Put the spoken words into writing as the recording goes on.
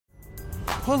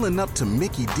Pulling up to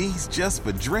Mickey D's just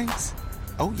for drinks?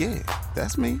 Oh yeah,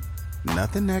 that's me.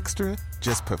 Nothing extra,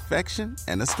 just perfection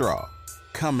and a straw.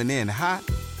 Coming in hot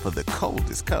for the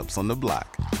coldest cups on the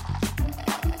block.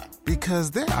 Because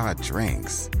there are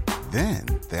drinks. Then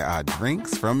there are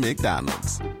drinks from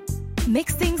McDonald's.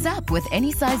 Mix things up with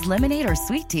any size lemonade or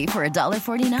sweet tea for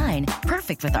 $1.49.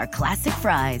 Perfect with our classic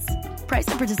fries. Price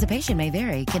and participation may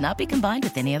vary. Cannot be combined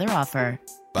with any other offer.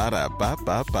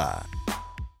 Ba-da-ba-ba-ba.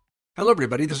 Hello,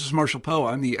 everybody. This is Marshall Poe.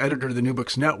 I'm the editor of the New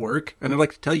Books Network, and I'd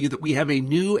like to tell you that we have a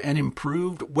new and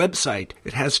improved website.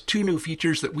 It has 2 new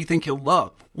features that we think you'll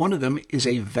love. One of them is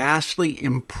a vastly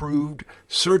improved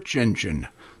search engine,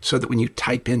 so that when you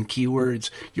type in keywords,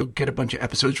 you'll get a bunch of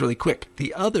episodes really quick.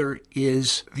 The other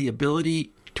is the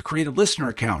ability to create a listener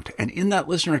account. And in that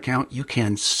listener account, you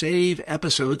can save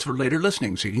episodes for later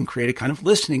listening. So you can create a kind of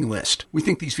listening list. We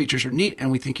think these features are neat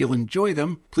and we think you'll enjoy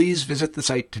them. Please visit the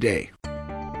site today.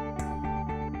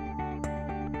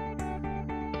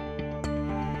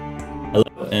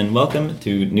 Hello, and welcome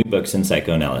to New Books in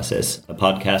Psychoanalysis, a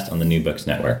podcast on the New Books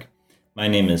Network. My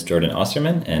name is Jordan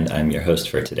Osterman, and I'm your host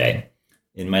for today.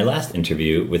 In my last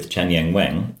interview with Chen-Yang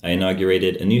Wang, I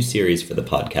inaugurated a new series for the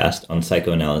podcast on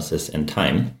psychoanalysis and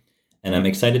time, and I'm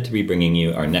excited to be bringing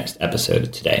you our next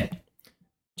episode today.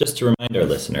 Just to remind our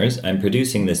listeners, I'm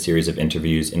producing this series of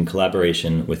interviews in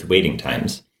collaboration with Waiting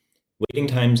Times. Waiting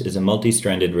Times is a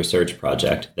multi-stranded research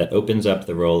project that opens up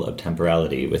the role of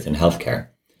temporality within healthcare.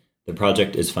 The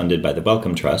project is funded by the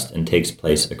Wellcome Trust and takes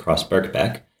place across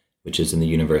Birkbeck, which is in the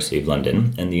University of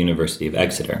London, and the University of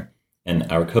Exeter. And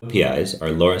our co-PIs are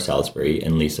Laura Salisbury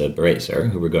and Lisa Baraitser,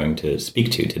 who we're going to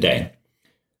speak to today.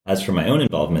 As for my own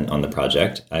involvement on the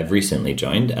project, I've recently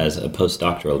joined as a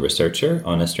postdoctoral researcher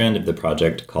on a strand of the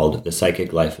project called The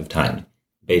Psychic Life of Time,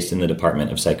 based in the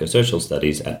Department of Psychosocial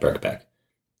Studies at Birkbeck.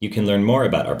 You can learn more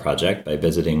about our project by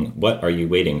visiting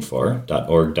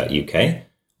whatareyouwaitingfor.org.uk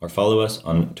or follow us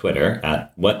on Twitter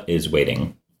at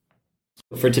whatiswaiting.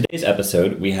 For today's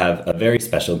episode, we have a very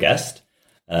special guest.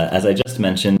 As I just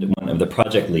mentioned, one of the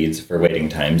project leads for Waiting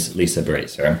Times, Lisa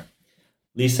Baraitser.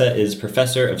 Lisa is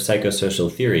Professor of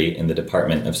Psychosocial Theory in the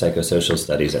Department of Psychosocial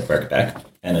Studies at Birkbeck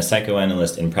and a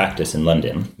psychoanalyst in practice in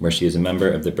London, where she is a member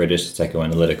of the British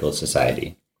Psychoanalytical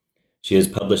Society. She has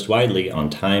published widely on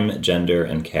time, gender,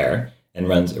 and care, and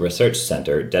runs a research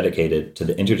center dedicated to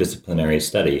the interdisciplinary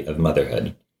study of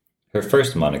motherhood. Her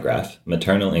first monograph,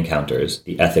 Maternal Encounters,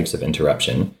 The Ethics of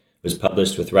Interruption, was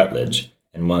published with Routledge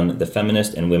and won the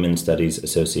Feminist and Women's Studies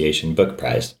Association Book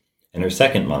Prize. And her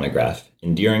second monograph,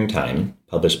 Enduring Time,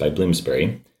 published by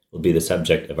Bloomsbury, will be the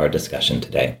subject of our discussion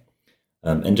today.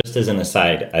 And just as an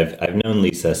aside, I've known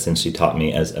Lisa since she taught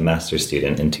me as a master's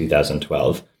student in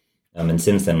 2012. And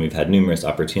since then, we've had numerous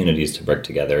opportunities to work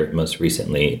together, most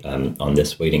recently on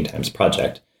this Waiting Times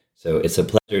project. So it's a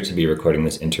pleasure to be recording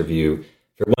this interview,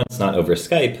 for once not over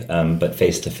Skype, but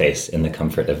face-to-face in the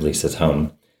comfort of Lisa's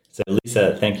home. So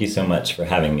Lisa, thank you so much for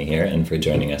having me here and for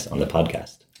joining us on the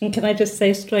podcast. And can I just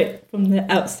say straight from the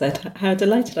outset how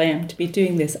delighted I am to be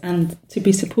doing this and to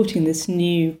be supporting this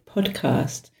new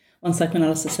podcast on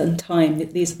psychoanalysis and time.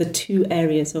 These are the 2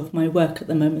 areas of my work at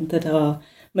the moment that are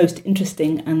most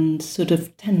interesting and sort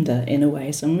of tender in a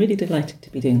way. So I'm really delighted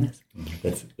to be doing this.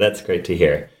 That's great to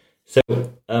hear. So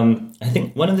I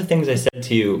think one of the things I said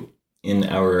to you in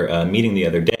our meeting the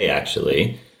other day,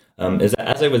 actually, is that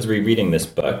as I was rereading this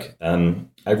book,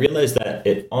 I realized that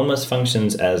it almost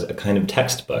functions as a kind of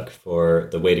textbook for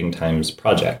the Waiting Times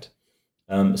project.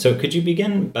 So could you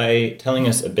begin by telling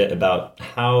us a bit about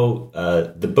how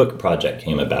the book project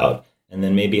came about, and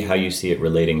then maybe how you see it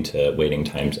relating to Waiting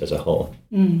Times as a whole?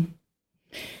 I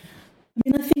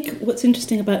think what's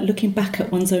interesting about looking back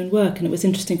at one's own work, and it was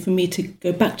interesting for me to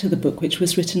go back to the book, which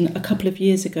was written a couple of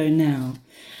years ago now,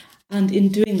 and in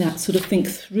doing that sort of think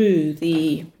through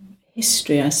the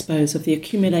history, I suppose, of the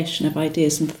accumulation of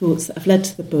ideas and thoughts that have led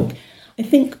to the book. I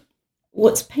think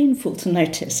what's painful to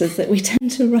notice is that we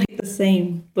tend to write the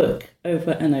same book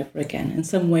over and over again, in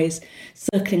some ways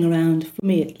circling around, for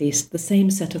me at least, the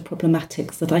same set of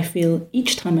problematics that I feel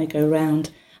each time I go around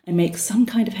I make some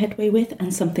kind of headway with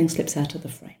and something slips out of the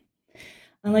frame.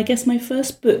 And I guess my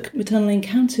first book, Maternal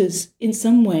Encounters, in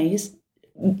some ways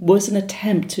was an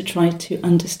attempt to try to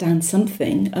understand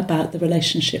something about the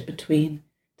relationship between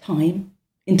time,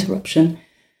 interruption,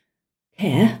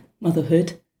 care,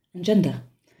 motherhood, and gender.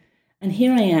 And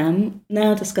here I am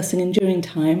now discussing Enduring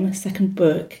Time, a second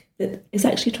book that is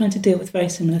actually trying to deal with very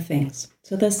similar things.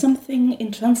 So there's something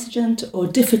intransigent or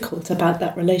difficult about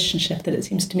that relationship that it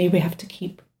seems to me we have to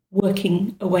keep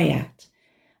working away at.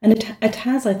 And it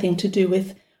has, I think, to do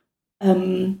with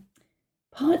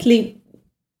partly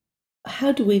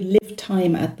how do we live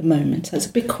time at the moment? That's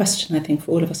a big question, I think,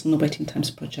 for all of us on the Waiting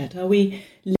Times Project. Are we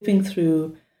living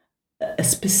through a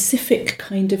specific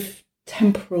kind of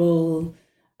temporal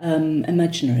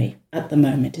imaginary at the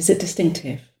moment? Is it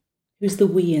distinctive? Who's the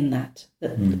we in that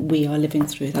we are living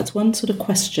through? That's one sort of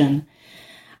question.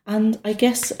 And I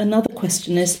guess another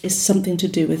question is something to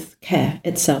do with care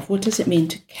itself. What does it mean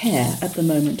to care at the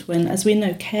moment when, as we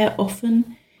know, care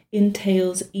often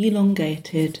entails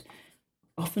elongated,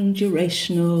 often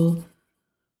durational,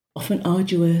 often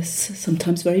arduous,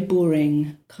 sometimes very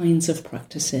boring kinds of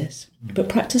practices. But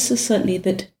practices certainly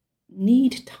that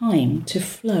need time to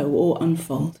flow or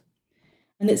unfold.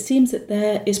 And it seems that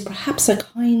there is perhaps a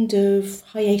kind of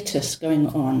hiatus going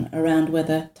on around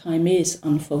whether time is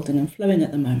unfolding and flowing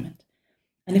at the moment.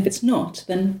 And if it's not,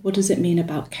 then what does it mean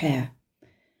about care?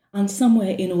 And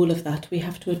somewhere in all of that, we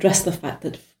have to address the fact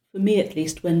that, for me at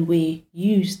least, when we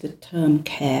use the term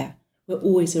care, we're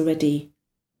always already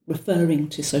referring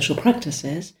to social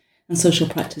practices, and social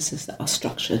practices that are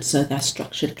structured. So they're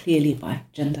structured clearly by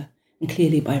gender and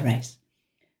clearly by race.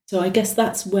 So I guess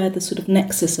that's where the sort of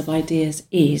nexus of ideas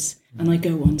is, and I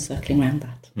go on circling around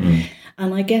that.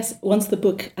 And I guess once the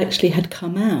book actually had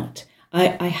come out,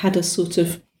 I had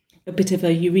a bit of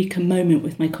a eureka moment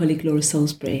with my colleague Laura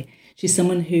Salisbury. She's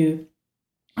someone who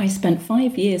I spent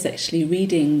 5 years actually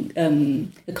reading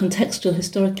a contextual,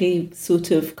 historically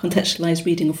sort of contextualized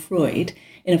reading of Freud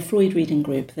in a Freud reading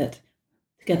group that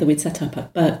together we'd set up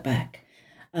at Birkbeck.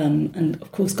 And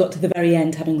of course got to the very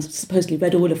end, having supposedly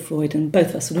read all of Freud, and both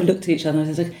of us sort of looked at each other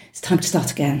and said, it's time to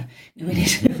start again. We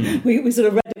sort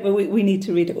of read it, but we need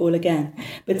to read it all again.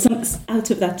 But out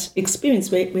of that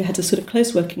experience, we had a sort of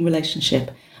close working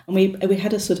relationship, and we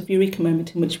had a sort of eureka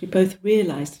moment in which we both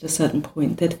realised at a certain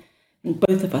point that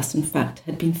both of us, in fact,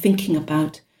 had been thinking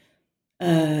about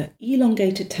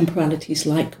elongated temporalities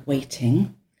like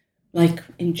waiting, like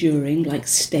enduring, like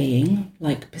staying,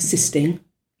 like persisting,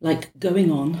 like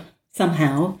going on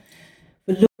somehow,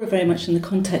 for Laura very much in the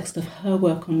context of her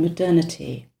work on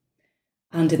modernity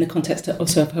and in the context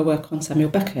also of her work on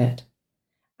Samuel Beckett.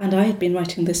 And I had been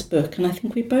writing this book, and I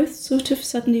think we both sort of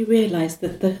suddenly realised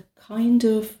that the kind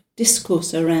of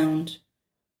discourse around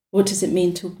what does it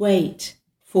mean to wait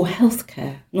for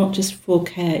healthcare, not just for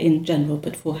care in general,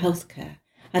 but for healthcare,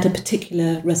 had a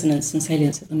particular resonance and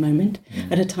salience at the moment,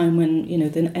 at a time when, the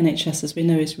NHS, as we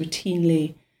know, is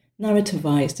routinely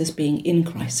narrativized as being in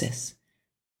crisis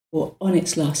or on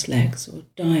its last legs or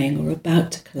dying or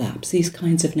about to collapse, these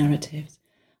kinds of narratives.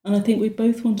 And I think we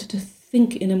both wanted to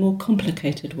think in a more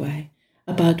complicated way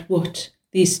about what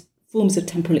these forms of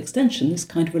temporal extension, this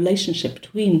kind of relationship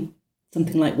between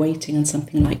something like waiting and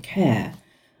something like care,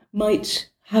 might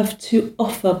have to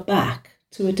offer back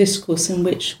to a discourse in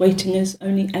which waiting is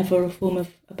only ever a form of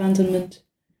abandonment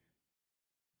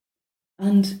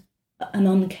and an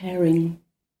uncaring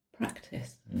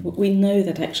practice. We know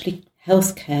that actually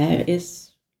healthcare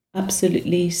is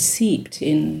absolutely seeped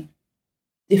in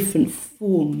different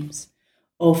forms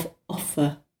of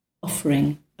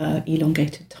offering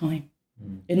elongated time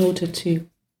in order to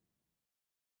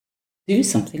do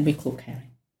something we call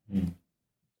caring.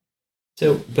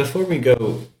 So before we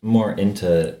go more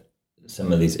into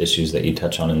some of these issues that you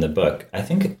touch on in the book, I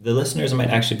think the listeners might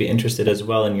actually be interested as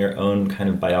well in your own kind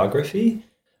of biography.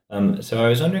 So I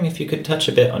was wondering if you could touch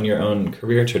a bit on your own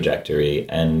career trajectory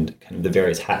and kind of the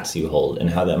various hats you hold and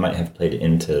how that might have played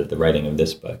into the writing of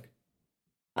this book.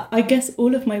 I guess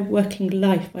all of my working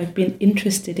life, I've been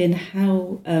interested in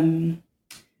how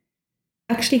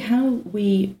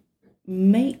we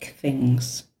make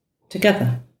things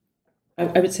together.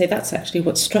 I would say that's actually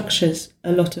what structures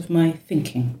a lot of my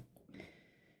thinking.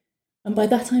 And by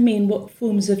that I mean what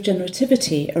forms of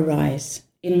generativity arise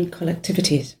in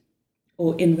collectivities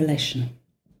or in relation.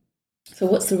 So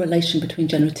what's the relation between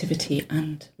generativity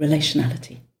and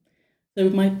relationality? So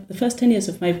the first 10 years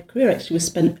of my career actually was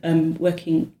spent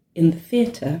working in the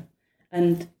theatre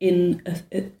and in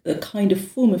a kind of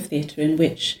form of theatre in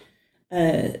which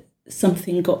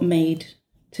something got made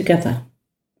together.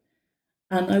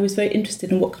 And I was very interested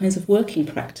in what kinds of working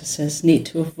practices need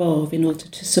to evolve in order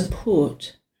to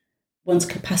support one's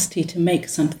capacity to make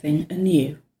something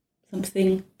anew,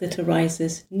 something that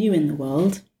arises new in the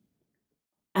world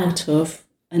out of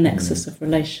a nexus of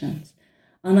relations.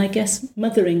 And I guess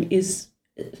mothering is,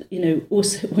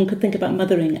 also one could think about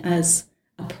mothering as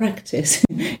a practice,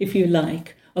 if you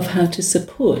like, of how to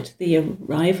support the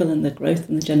arrival and the growth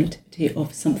and the generativity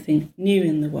of something new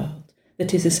in the world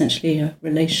that is essentially a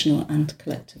relational and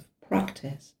collective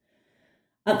practice.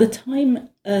 At the time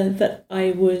that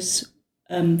I was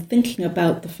thinking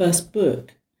about the first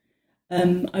book,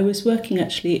 I was working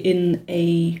actually in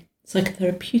a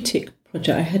psychotherapeutic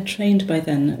project. I had trained by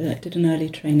then, I did an early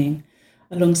training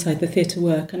alongside the theatre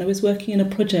work, and I was working in a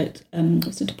project, it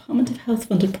was a Department of Health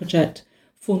funded project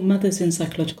for mothers in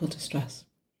psychological distress.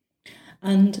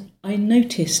 And I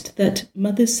noticed that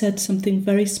mothers said something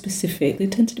very specific. They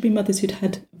tended to be mothers who'd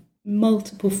had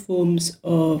multiple forms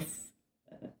of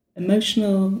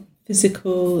emotional,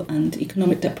 physical and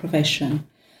economic deprivation,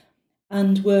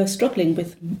 and were struggling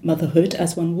with motherhood,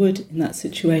 as one would in that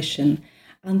situation.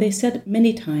 And they said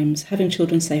many times, having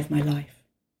children saved my life.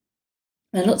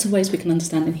 There are lots of ways we can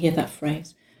understand and hear that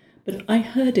phrase, but I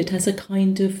heard it as a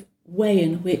kind of way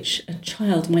in which a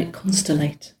child might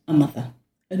constellate a mother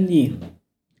anew.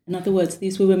 In other words,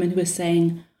 these were women who were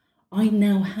saying, I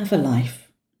now have a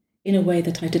life in a way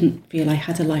that I didn't feel I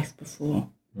had a life before,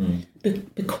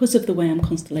 because of the way I'm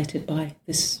constellated by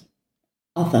this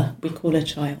other we call a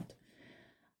child.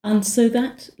 And so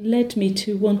that led me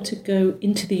to want to go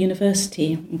into the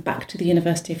university, back to the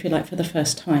university, if you like, for the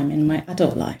first time in my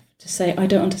adult life, to say, I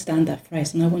don't understand that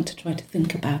phrase and I want to try to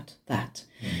think about that.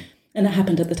 And it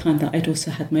happened at the time that I'd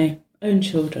also had my own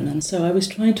children. And so I was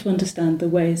trying to understand the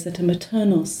ways that a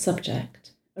maternal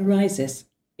subject arises,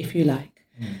 if you like,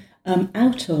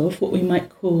 out of what we might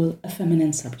call a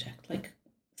feminine subject. Like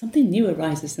something new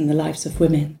arises in the lives of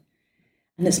women.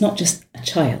 And it's not just a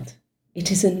child. It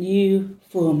is a new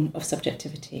form of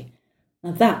subjectivity.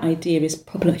 Now that idea is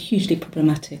hugely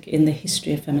problematic in the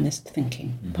history of feminist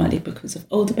thinking, partly because of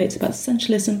old debates about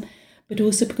essentialism, but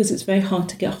also because it's very hard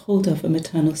to get hold of a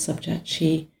maternal subject.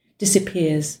 She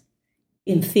disappears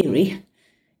in theory,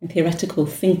 in theoretical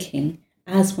thinking,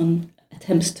 as one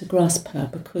attempts to grasp her,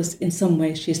 because in some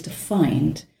ways she is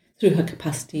defined through her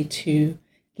capacity to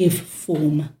give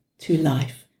form to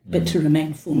life, but to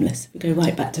remain formless. If we go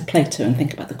right back to Plato and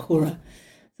think about the Cora.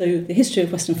 So the history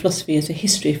of Western philosophy is a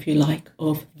history, if you like,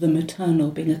 of the maternal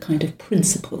being a kind of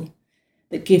principle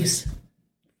that gives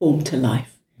form to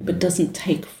life, but doesn't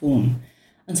take form.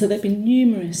 And so there have been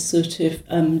numerous sort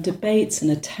of debates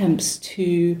and attempts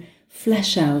to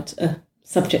flesh out a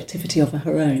subjectivity of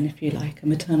her own, if you like, a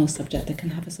maternal subject that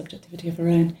can have a subjectivity of her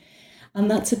own.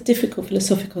 And that's a difficult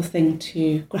philosophical thing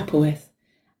to grapple with.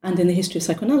 And in the history of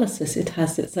psychoanalysis, it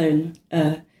has its own,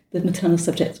 the maternal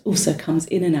subject also comes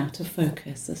in and out of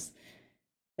focus as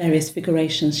various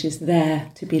figurations. She's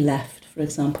there to be left, for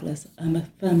example, as Irma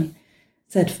Furman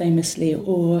said famously,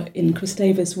 or in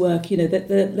Kristeva's work, that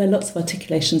there are lots of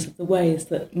articulations of the ways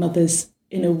that mothers,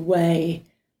 in a way,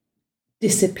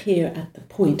 disappear at the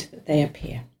point that they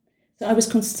appear. So I was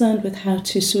concerned with how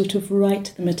to sort of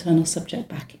write the maternal subject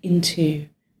back into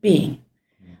being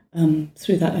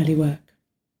through that early work.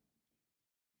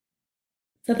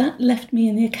 So that left me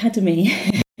in the academy,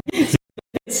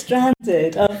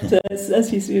 stranded after,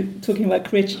 as you were talking about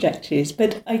career trajectories.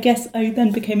 But I guess I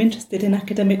then became interested in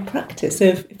academic practice. So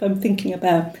if I'm thinking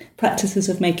about practices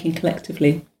of making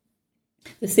collectively,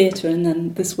 the theatre and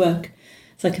then this work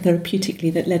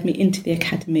psychotherapeutically that led me into the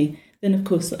academy, then of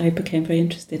course I became very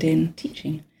interested in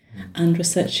teaching and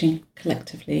researching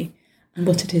collectively and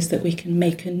what it is that we can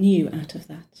make anew out of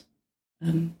that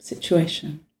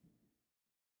situation.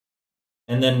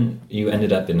 And then you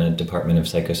ended up in a Department of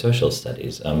Psychosocial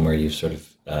Studies, where you've sort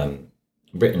of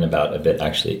written about a bit,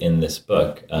 actually, in this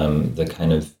book,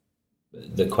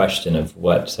 the question of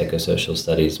what psychosocial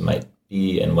studies might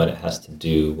be and what it has to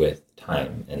do with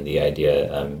time, and the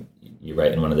idea, you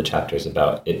write in one of the chapters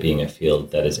about it being a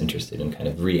field that is interested in kind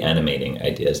of reanimating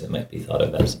ideas that might be thought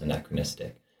of as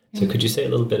anachronistic. So could you say a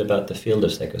little bit about the field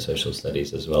of psychosocial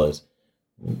studies as well as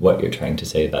what you're trying to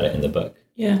say about it in the book?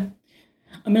 Yeah.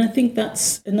 I mean, I think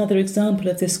that's another example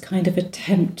of this kind of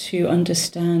attempt to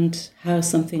understand how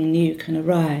something new can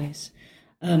arise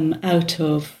out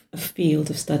of a field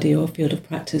of study or a field of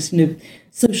practice.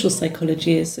 Social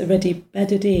psychology is already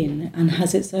bedded in and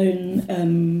has its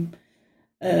own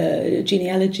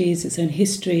genealogies, its own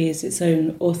histories, its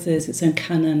own authors, its own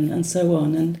canon, and so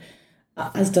on, and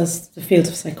as does the field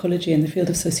of psychology and the field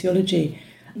of sociology.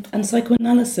 And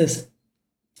psychoanalysis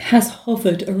has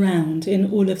hovered around in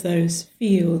all of those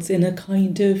fields in a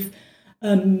kind of,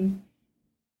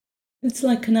 it's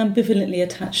like an ambivalently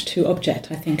attached to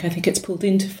object, I think. I think it's pulled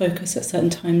into focus at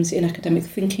certain times in academic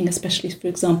thinking, especially, for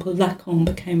example, Lacan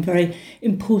became very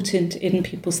important in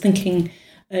people's thinking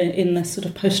in a sort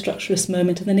of post-structuralist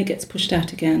moment, and then it gets pushed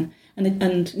out again.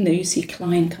 And you see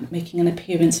Klein making an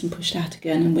appearance and pushed out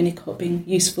again, and Winnicott being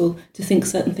useful to think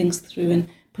certain things through and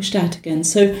pushed out again.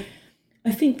 So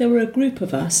I think there were a group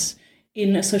of us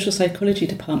in a social psychology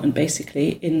department,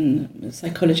 basically, in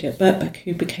psychology at Birkbeck,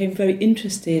 who became very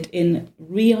interested in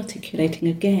re-articulating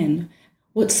again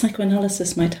what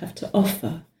psychoanalysis might have to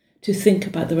offer to think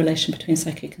about the relation between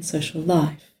psychic and social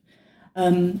life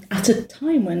at a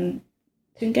time when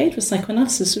to engage with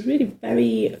psychoanalysis was really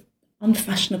very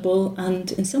unfashionable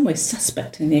and in some ways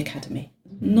suspect in the academy.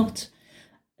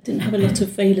 Didn't have a lot of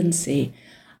valency.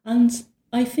 And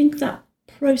I think that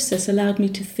process allowed me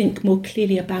to think more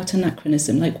clearly about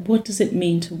anachronism, like what does it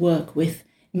mean to work with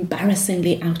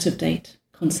embarrassingly out-of-date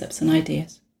concepts and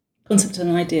ideas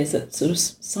that sort of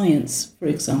science, for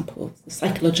example, the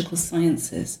psychological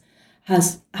sciences,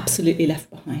 has absolutely left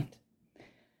behind.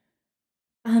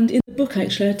 And in the book,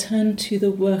 actually, I turned to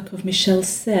the work of Michel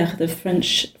Serres, the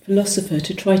French philosopher,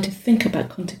 to try to think about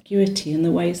contiguity in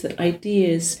the ways that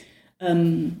ideas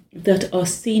that are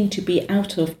seen to be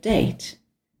out of date,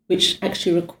 which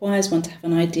actually requires one to have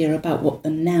an idea about what the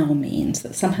now means,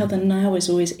 that somehow the now is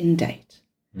always in date.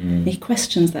 He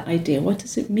questions that idea. What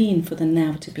does it mean for the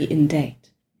now to be in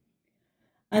date?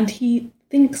 And he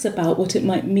thinks about what it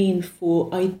might mean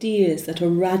for ideas that are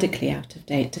radically out of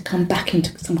date to come back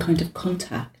into some kind of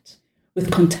contact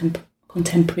with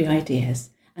contemporary ideas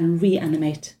and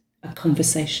reanimate a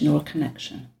conversation or a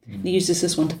connection. He uses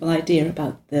this wonderful idea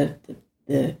about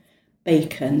the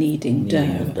baker kneading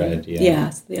dough. Bread,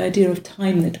 Yes, the idea of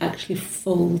time that actually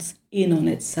folds in on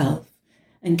itself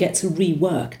and gets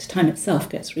reworked. Time itself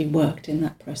gets reworked in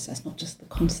that process, not just the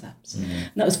concepts.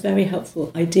 And that was a very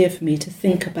helpful idea for me to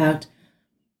think about,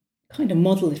 kind of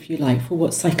model, if you like, for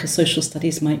what psychosocial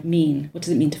studies might mean. What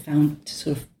does it mean to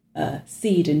sort of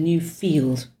seed a new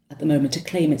field at the moment, to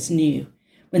claim it's new,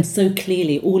 when so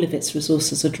clearly all of its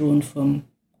resources are drawn from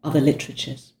other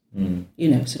literatures,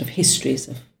 sort of histories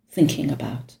of thinking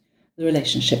about the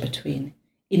relationship between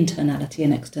internality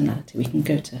and externality. We can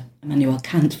go to Immanuel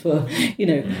Kant for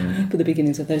the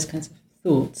beginnings of those kinds of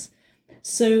thoughts.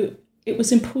 So it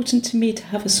was important to me to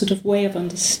have a sort of way of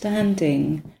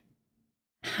understanding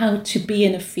how to be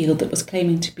in a field that was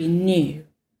claiming to be new,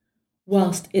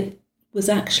 whilst it was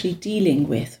actually dealing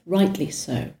with, rightly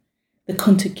so, the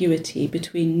contiguity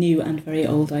between new and very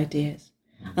old ideas.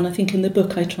 And I think in the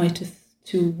book I try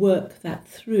to work that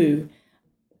through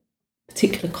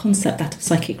particular concept, that of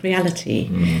psychic reality,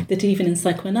 that even in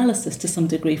psychoanalysis to some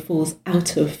degree falls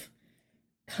out of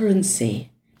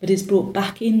currency, but is brought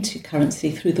back into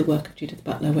currency through the work of Judith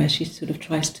Butler, where she sort of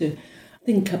tries to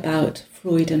think about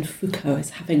Freud and Foucault as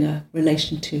having a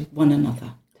relation to one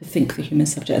another, to think the human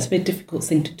subject. It's a very difficult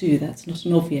thing to do. That's not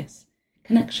an obvious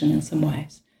connection in some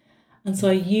ways. And so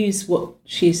I use what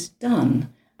she's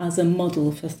done as a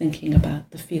model for thinking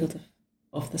about the field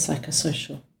of the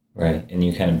psychosocial. Right, and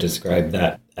you kind of describe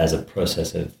that as a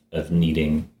process of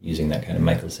kneading, using that kind of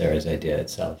Michael Serres idea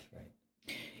itself,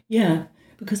 right? Yeah,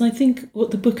 because I think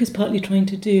what the book is partly trying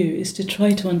to do is to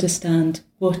try to understand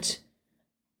what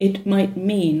it might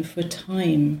mean for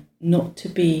time not to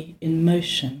be in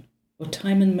motion, or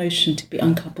time and motion to be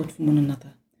uncoupled from one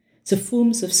another. So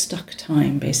forms of stuck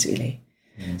time, basically.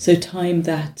 So time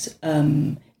that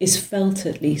is felt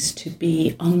at least to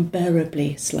be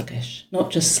unbearably sluggish, not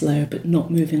just slow, but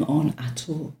not moving on at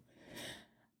all.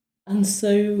 And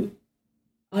so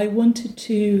I wanted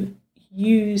to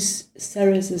use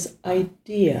Serres's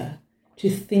idea to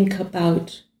think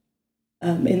about,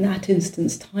 in that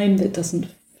instance, time that doesn't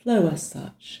flow as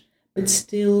such, but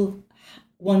still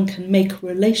one can make a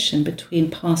relation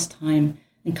between past time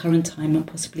and current time and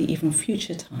possibly even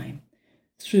future time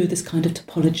through this kind of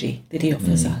topology that he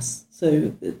offers us.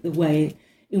 So the way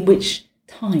in which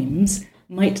times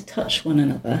might touch one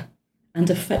another and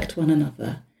affect one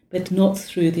another, but not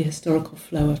through the historical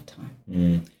flow of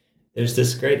time. There's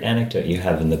this great anecdote you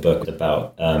have in the book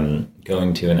about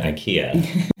going to an IKEA,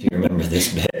 if you remember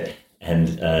this bit,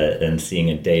 and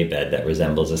seeing a daybed that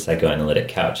resembles a psychoanalytic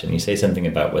couch. And you say something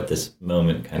about what this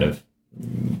moment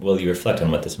you reflect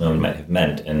on what this moment might have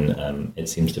meant, and it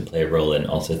seems to play a role in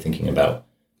also thinking about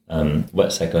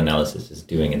what psychoanalysis is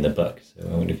doing in the book. So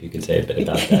I wonder if you could say a bit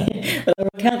about that. Well, I'll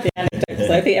recount the anecdote, because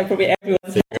I think probably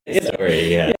everyone's heard it.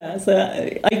 Story, yeah. So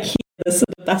IKEA, the sort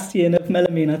of bastion of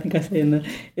melamine, I think I say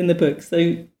in the book. So,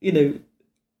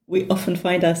 we often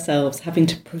find ourselves having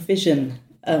to provision,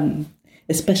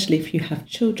 especially if you have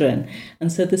children.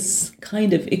 And so this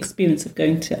kind of experience of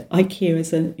going to IKEA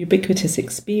is a ubiquitous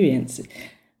experience.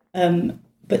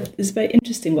 But it's very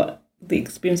interesting what the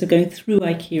experience of going through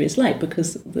IKEA is like,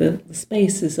 because the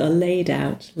spaces are laid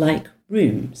out like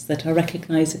rooms that are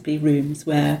recognisably rooms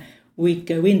where we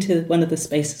go into one of the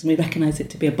spaces and we recognise it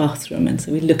to be a bathroom, and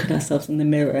so we look at ourselves in the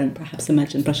mirror and perhaps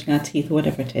imagine brushing our teeth or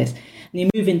whatever it is. And you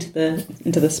move into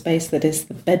the space that is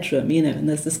the bedroom, and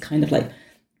there's this kind of like,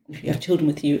 if you have children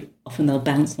with you, often they'll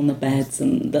bounce on the beds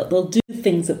and they'll do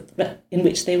things in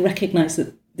which they recognise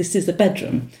that this is a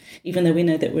bedroom, even though we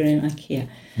know that we're in IKEA.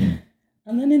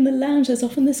 And then in the lounge, there's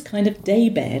often this kind of day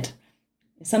bed,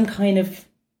 something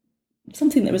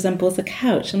that resembles a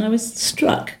couch. And I was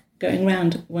struck going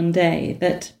round one day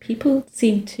that people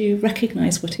seemed to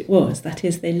recognise what it was. That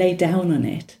is, they lay down on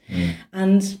it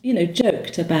and,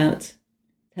 joked about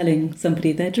telling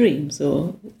somebody their dreams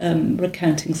or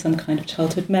recounting some kind of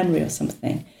childhood memory or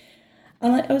something.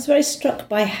 And I was very struck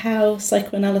by how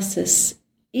psychoanalysis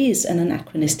is an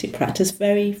anachronistic practice.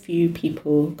 Very few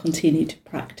people continue to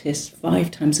practice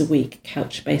 5 times a week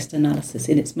couch-based analysis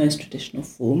in its most traditional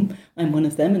form. I'm one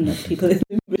of them, and the people in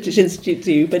the British Institute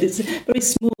do, but it's a very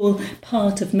small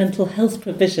part of mental health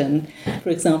provision, for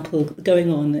example, going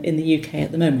on in the UK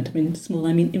at the moment. I mean, small,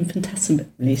 I mean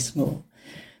infinitesimally small.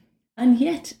 And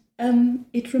yet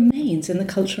it remains in the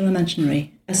cultural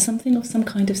imaginary as something of some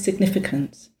kind of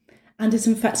significance, and is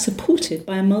in fact supported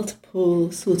by a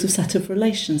multiple sort of set of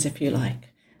relations, if you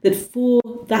like. That for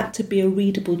that to be a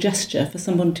readable gesture, for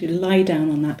someone to lie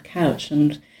down on that couch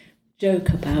and joke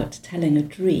about telling a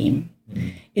dream,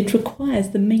 it requires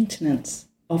the maintenance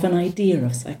of an idea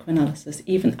of psychoanalysis,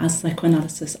 even as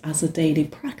psychoanalysis as a daily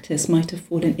practice might have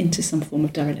fallen into some form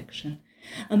of dereliction.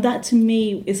 And that to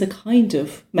me is a kind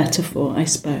of metaphor, I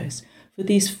suppose, for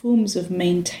these forms of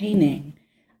maintaining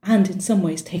and in some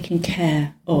ways taking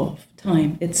care of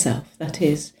time itself. That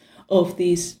is, of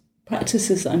these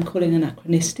practices that I'm calling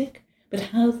anachronistic, but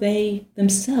how they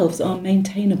themselves are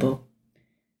maintainable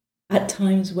at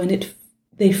times when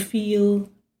they feel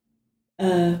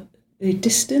very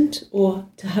distant or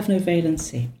to have no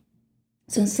valency.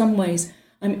 So in some ways,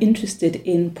 I'm interested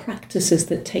in practices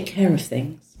that take care of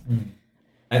things.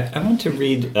 I want to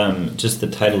read just the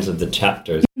titles of the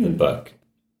chapters of the book.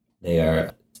 They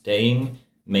are Staying,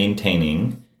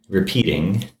 Maintaining,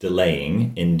 Repeating,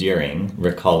 Delaying, Enduring,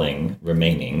 Recalling,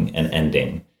 Remaining, and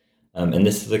Ending. And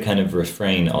this is a kind of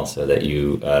refrain also that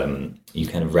you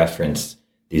kind of reference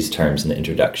these terms in the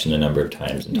introduction a number of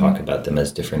times and talk about them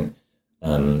as different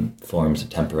forms of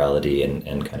temporality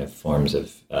and kind of forms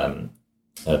of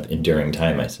enduring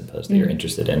time, I suppose, that you're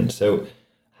interested in. So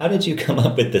how did you come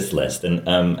up with this list? And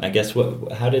I guess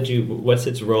what's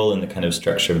its role in the kind of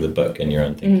structure of the book and your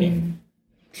own thinking?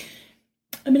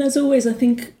 I mean, as always, I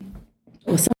think,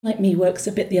 or someone like me works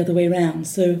a bit the other way around.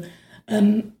 So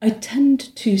I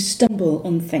tend to stumble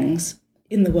on things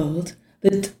in the world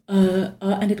that are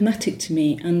enigmatic to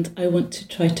me and I want to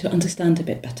try to understand a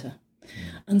bit better.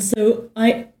 And so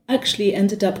I actually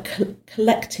ended up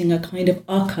collecting a kind of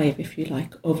archive, if you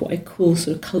like, of what I call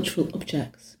sort of cultural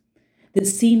objects that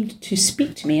seemed to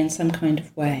speak to me in some kind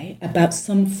of way about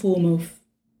some form of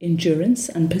endurance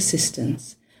and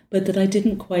persistence, but that I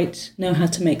didn't quite know how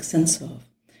to make sense of.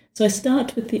 So I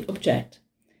start with the object.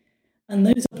 And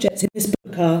those objects in this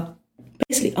book are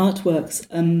basically artworks.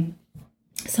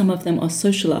 Some of them are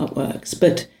social artworks,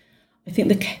 but I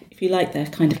think, if you like, they're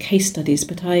kind of case studies.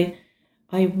 But I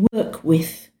work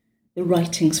with the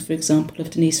writings, for example, of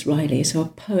Denise Riley, so a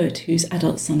poet whose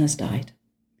adult son has died,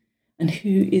 and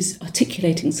who is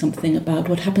articulating something about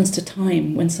what happens to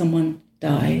time when someone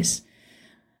dies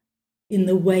in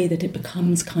the way that it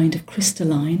becomes kind of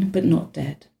crystalline, but not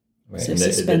dead. Right, So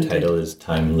and the title is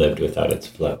Time Lived Without Its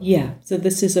Flow. Yeah, so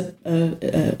this is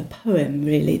a poem,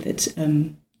 really, that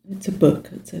it's a book,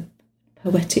 it's a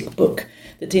poetic book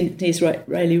that Denise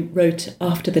Riley wrote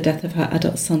after the death of her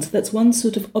adult son. So that's one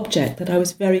sort of object that I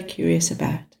was very curious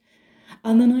about.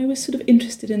 And then I was sort of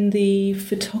interested in the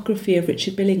photography of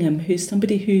Richard Billingham, who's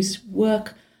somebody whose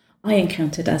work I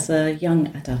encountered as a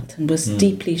young adult and was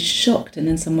deeply shocked and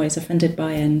in some ways offended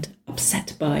by and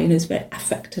upset by. His very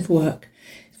affective work,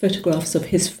 photographs of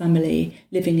his family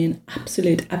living in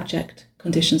absolute abject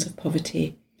conditions of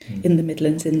poverty in the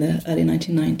Midlands in the early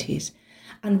 1990s.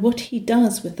 And what he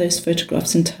does with those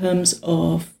photographs in terms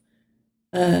of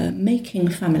making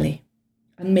family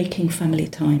and making family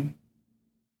time.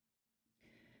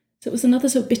 So it was another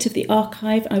sort of bit of the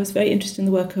archive. I was very interested in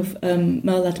the work of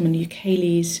Merle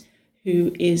Ladman-Ukeles,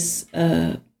 who is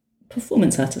a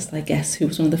performance artist, I guess, who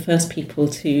was one of the first people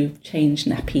to change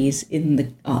nappies in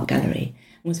the art gallery,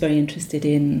 and was very interested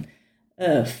in,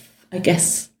 I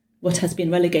guess, what has been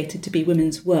relegated to be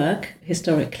women's work,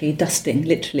 historically, dusting,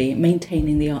 literally,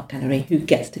 maintaining the art gallery, who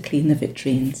gets to clean the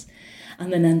vitrines,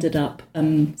 and then ended up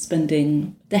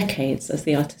spending decades as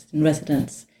the artist in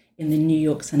residence in the New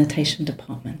York Sanitation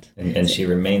Department. And she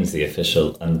remains the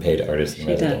official unpaid artist in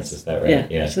residence, is that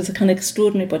right? Yeah. So it's a kind of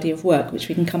extraordinary body of work, which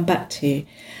we can come back to,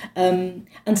 and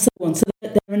so on. So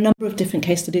there are a number of different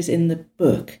case studies in the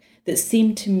book that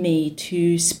seem to me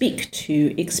to speak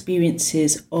to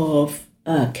experiences of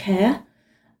care,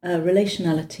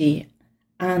 relationality,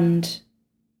 and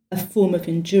a form of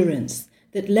endurance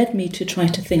that led me to try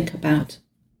to think about,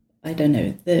 I don't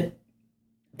know, the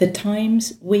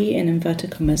times we, in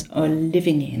inverted commas, are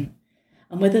living in,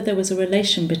 and whether there was a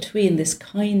relation between this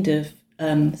kind of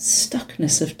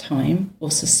stuckness of time or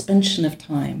suspension of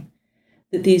time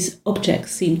that these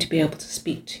objects seem to be able to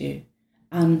speak to,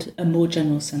 and a more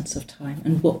general sense of time,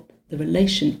 and what the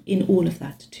relation in all of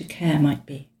that to care might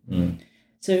be.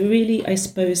 So really, I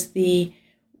suppose the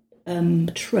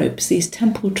tropes, these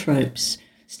temporal tropes,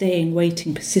 staying,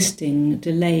 waiting, persisting,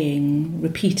 delaying,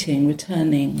 repeating,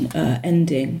 returning,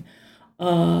 ending,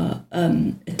 are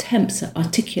attempts at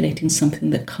articulating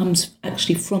something that comes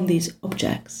actually from these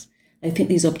objects. I think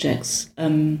these objects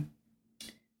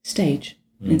stage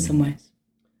in some ways.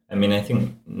 I mean, I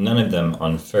think none of them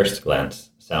on first glance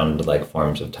sound like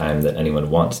forms of time that anyone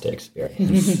wants to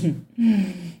experience.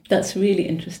 That's a really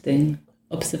interesting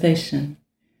observation.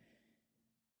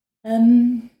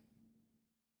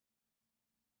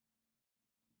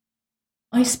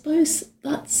 I suppose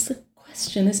that's the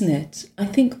question, isn't it? I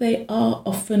think they are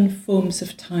often forms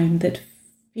of time that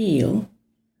feel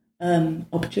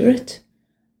obdurate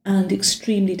and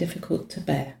extremely difficult to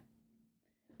bear.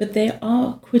 But they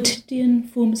are quotidian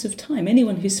forms of time.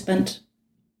 Anyone who's spent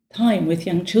time with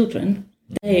young children,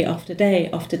 day after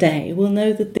day after day, will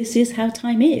know that this is how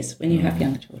time is when you have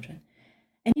young children.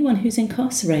 Anyone who's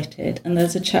incarcerated, and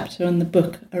there's a chapter in the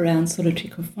book around solitary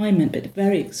confinement, but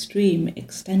very extreme,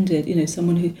 extended,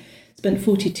 someone who spent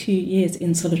 42 years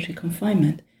in solitary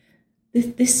confinement,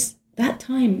 that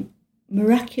time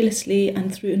miraculously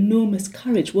and through enormous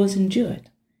courage was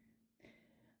endured.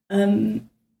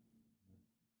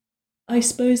 I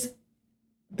suppose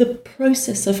the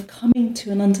process of coming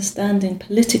to an understanding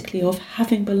politically of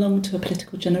having belonged to a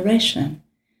political generation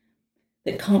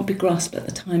that can't be grasped at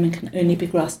the time and can only be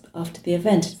grasped after the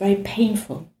event is very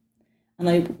painful. And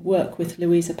I work with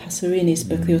Luisa Passorini's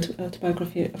book, The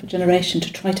Autobiography of a Generation,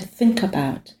 to try to think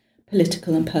about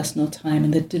political and personal time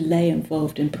and the delay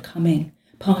involved in becoming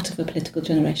part of a political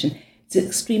generation. It's an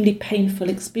extremely painful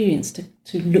experience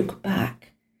to look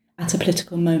back at a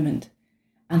political moment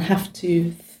and have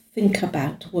to think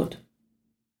about what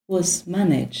was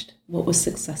managed, what was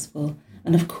successful,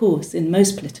 and of course, in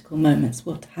most political moments,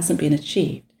 what hasn't been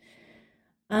achieved.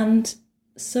 And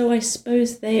so I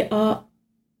suppose they are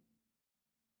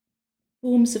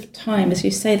forms of time, as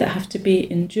you say, that have to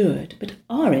be endured, but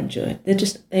are endured. They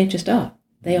just are.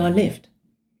 They are lived.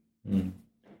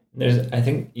 I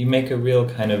think you make a real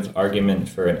kind of argument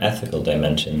for an ethical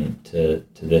dimension to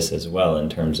this as well, in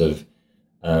terms of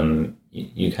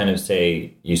you kind of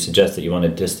say, you suggest that you want to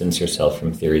distance yourself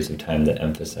from theories of time that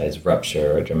emphasize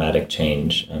rupture or dramatic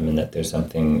change, and that there's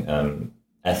something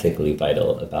ethically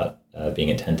vital about being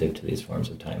attentive to these forms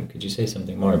of time. Could you say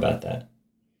something more about that?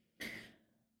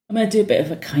 I'm going to do a bit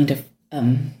of a kind of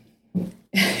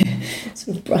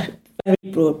sort of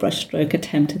very broad brushstroke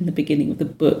attempt in the beginning of the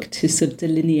book to sort of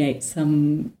delineate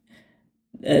some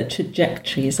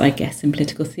trajectories, I guess, in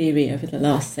political theory over the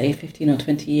last, say, 15 or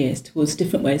 20 years towards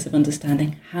different ways of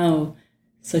understanding how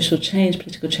social change,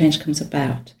 political change comes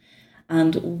about.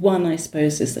 And one, I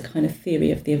suppose, is the kind of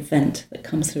theory of the event that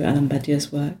comes through Alain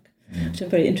Badiou's work, which I'm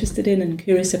very interested in and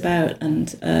curious about and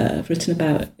have written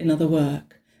about in other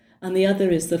work. And the other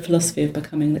is the philosophy of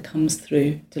becoming that comes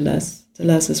through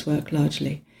Deleuze's work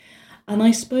largely. And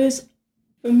I suppose,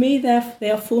 for me, they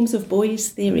are forms of Boy's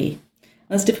theory.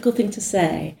 That's a difficult thing to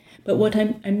say, but what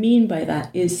I mean by that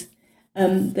is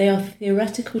they are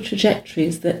theoretical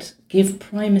trajectories that give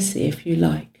primacy, if you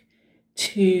like,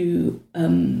 to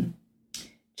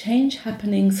change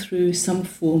happening through some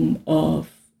form of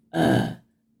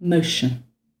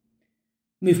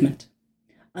movement.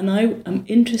 And I am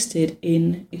interested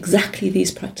in exactly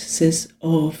these practices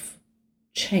of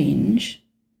change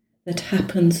that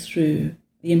happen through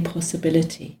the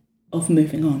impossibility of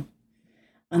moving on.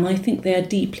 And I think they are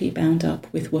deeply bound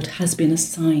up with what has been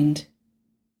assigned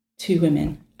to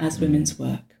women as women's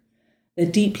work. They're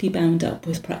deeply bound up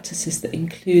with practices that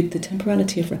include the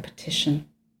temporality of repetition.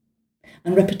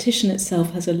 And repetition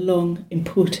itself has a long,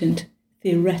 important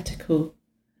theoretical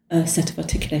set of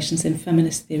articulations in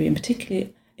feminist theory, in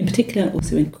particular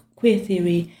also in queer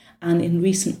theory and in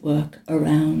recent work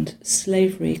around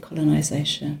slavery,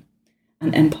 colonization,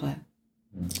 and empire.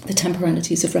 The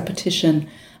temporalities of repetition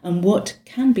and what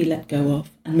can be let go of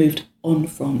and moved on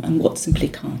from and what simply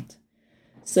can't.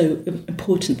 So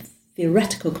important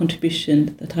theoretical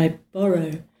contribution that I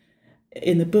borrow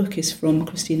in the book is from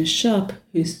Christina Sharp,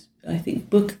 whose, I think,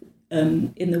 book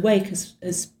In the Wake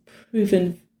has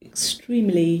proven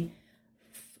extremely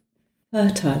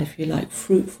fertile, if you like,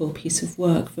 fruitful piece of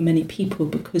work for many people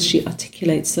because she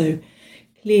articulates so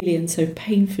clearly and so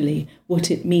painfully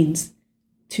what it means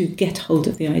to get hold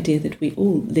of the idea that we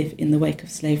all live in the wake of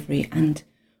slavery, and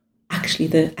actually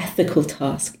the ethical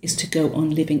task is to go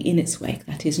on living in its wake,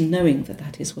 that is, knowing that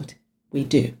that is what we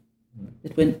do,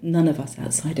 that we're none of us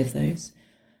outside of those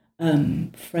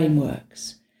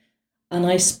frameworks. And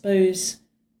I suppose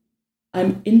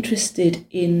I'm interested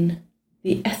in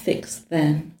the ethics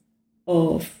then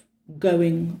of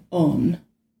going on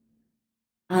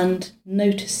and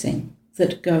noticing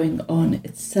that going on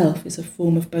itself is a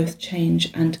form of both change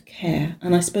and care.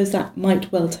 And I suppose that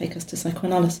might well take us to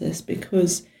psychoanalysis,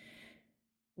 because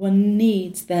one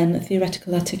needs then a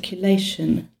theoretical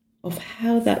articulation of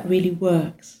how that really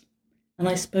works. And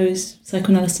I suppose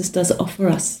psychoanalysis does offer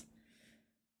us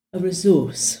a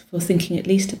resource for thinking at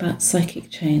least about psychic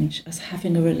change as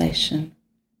having a relation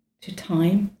to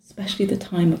time, especially the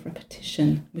time of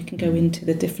repetition. We can go into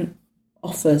the different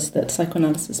offers that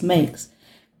psychoanalysis makes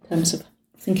in terms of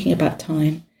thinking about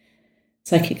time,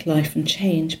 psychic life and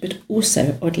change, but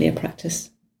also, oddly, a practice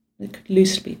that could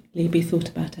loosely be thought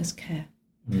about as care.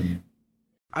 Mm.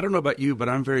 I don't know about you, but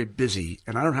I'm very busy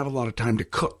and I don't have a lot of time to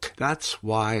cook. That's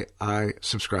why I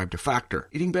subscribe to Factor.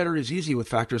 Eating better is easy with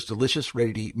Factor's delicious,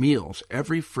 ready-to-eat meals.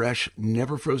 Every fresh,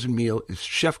 never frozen meal is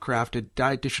chef-crafted,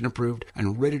 dietitian approved,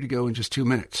 and ready to go in just 2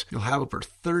 minutes. You'll have over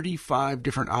 35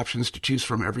 different options to choose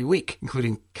from every week,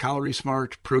 including Calorie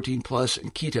Smart, Protein Plus,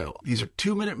 and Keto. These are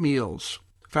 2-minute meals.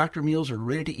 Factor meals are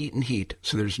ready to eat and heat,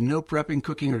 so there's no prepping,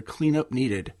 cooking, or cleanup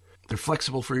needed. They're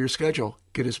flexible for your schedule.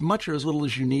 Get as much or as little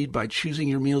as you need by choosing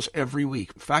your meals every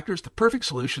week. Factor is the perfect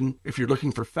solution if you're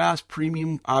looking for fast,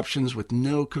 premium options with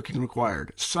no cooking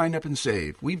required. Sign up and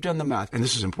save. We've done the math, and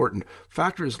this is important.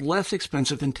 Factor is less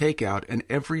expensive than takeout, and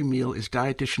every meal is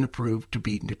dietitian approved to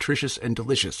be nutritious and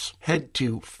delicious. Head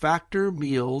to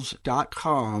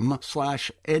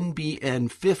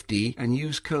factormeals.com/NBN50 and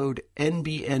use code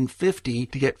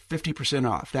NBN50 to get 50%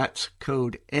 off. That's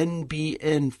code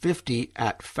NBN50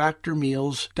 at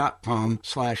factormeals.com/NBN50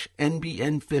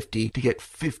 to get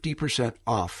 50%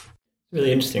 off. It's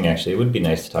really interesting, actually. It would be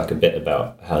nice to talk a bit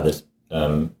about how this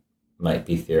might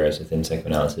be theorized within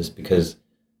psychoanalysis, because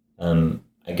I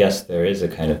guess there is a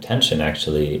kind of tension,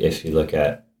 actually, if you look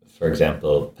at, for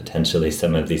example, potentially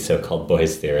some of these so-called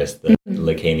boys theorists, the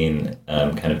Lacanian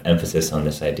kind of emphasis on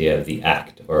this idea of the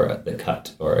act or the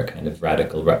cut or a kind of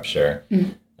radical rupture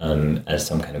as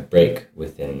some kind of break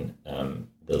within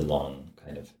the long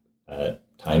kind of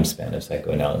time span of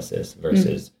psychoanalysis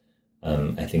versus,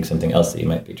 I think, something else that you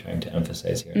might be trying to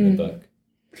emphasize here in the book.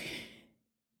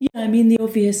 Yeah, I mean, the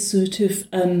obvious sort of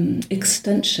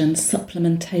extension,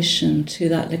 supplementation to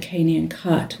that Lacanian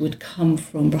cut would come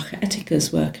from Bracha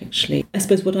Etika's work, actually. I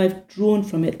suppose what I've drawn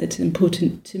from it that's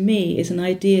important to me is an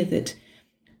idea that,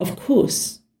 of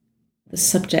course, the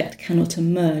subject cannot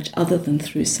emerge other than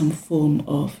through some form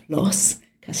of loss,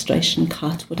 castration,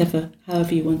 cut, whatever,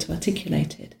 however you want to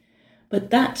articulate it.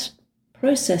 But that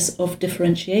process of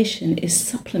differentiation is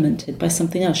supplemented by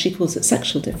something else. She calls it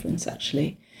sexual difference,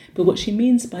 actually. But what she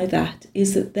means by that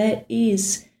is that there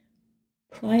is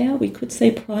prior, we could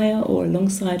say prior or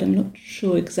alongside, I'm not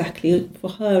sure exactly.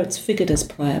 For her, it's figured as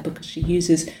prior because she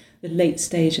uses the late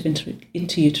stage of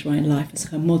intrauterine life as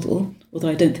her model, although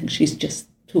I don't think she's just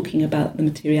talking about the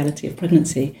materiality of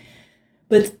pregnancy.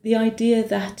 But the idea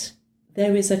that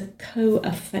there is a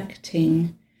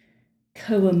co-affecting,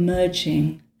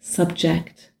 co-emerging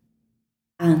subject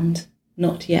and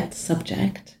not yet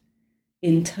subject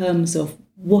in terms of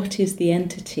what is the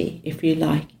entity, if you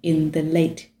like, in the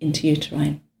late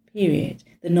intrauterine period,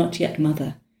 the not yet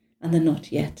mother and the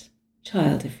not yet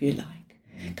child, if you like,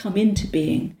 come into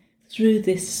being through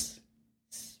this,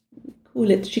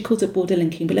 she calls it border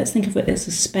linking, but let's think of it as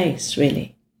a space,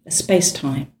 really, a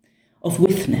space-time of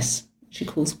withness, she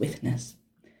calls withness.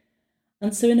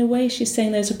 And so in a way she's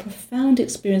saying there's a profound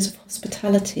experience of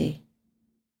hospitality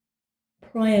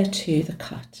prior to the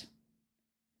cut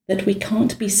that we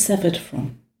can't be severed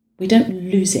from. We don't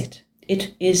lose it.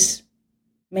 It is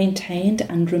maintained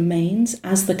and remains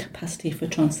as the capacity for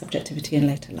transsubjectivity in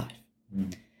later life.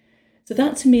 So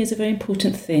that to me is a very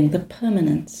important thing, the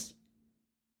permanence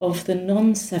of the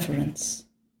non-severance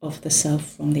of the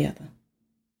self from the other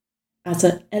as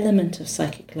an element of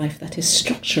psychic life that is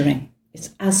structuring. It's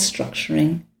as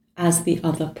structuring as the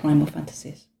other primal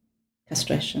fantasies,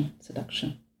 castration,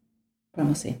 seduction,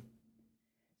 primacy.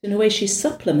 In a way, she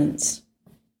supplements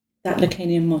that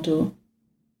Lacanian model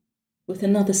with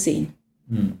another scene,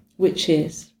 which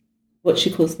is what she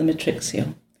calls the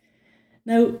matrixio.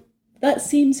 Now, that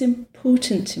seems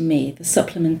important to me, the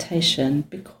supplementation,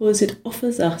 because it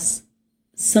offers us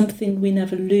something we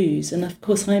never lose. And of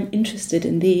course, I'm interested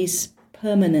in these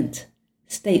permanent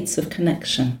states of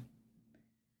connection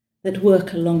that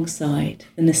work alongside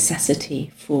the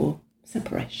necessity for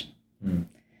separation. Mm.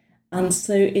 And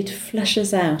so it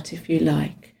fleshes out, if you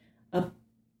like,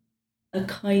 a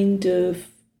kind of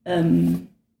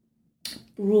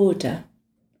broader,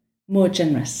 more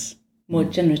generous, more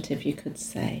generative, you could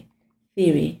say,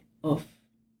 theory of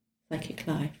psychic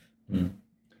life. Mm.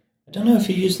 I don't know if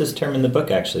you use this term in the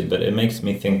book, actually, but it makes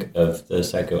me think of the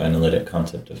psychoanalytic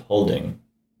concept of holding.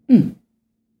 Mm.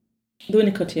 The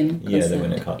Winnicottian concept. Yeah, the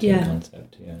Winnicottian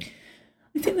concept, yeah.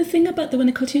 I think the thing about the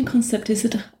Winnicottian concept is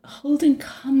that holding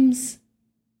comes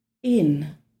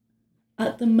in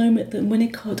at the moment that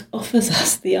Winnicott offers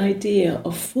us the idea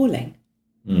of falling.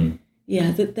 Mm.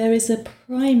 Yeah, that there is a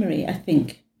primary, I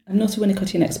think, I'm not a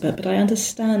Winnicottian expert, but I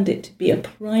understand it to be a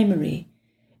primary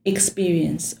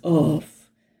experience of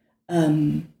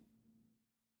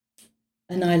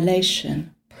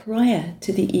annihilation prior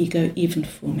to the ego even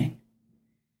forming.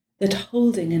 That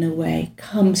holding, in a way,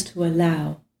 comes to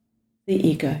allow the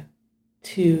ego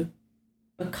to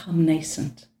become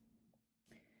nascent.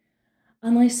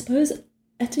 And I suppose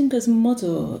Oettinger's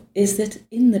model is that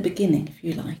in the beginning, if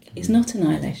you like, is not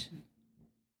annihilation.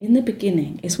 In the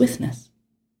beginning is witness.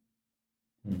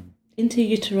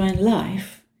 Interuterine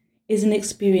life is an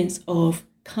experience of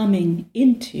coming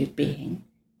into being,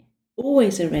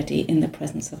 always already in the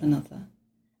presence of another,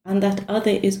 and that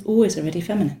other is always already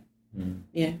feminine.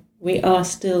 Yeah, we are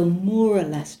still more or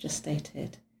less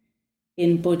gestated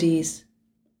in bodies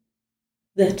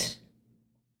that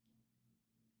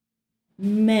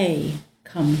may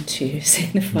come to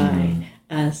signify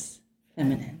as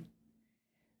feminine.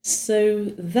 So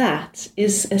that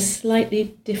is a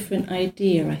slightly different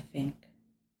idea, I think.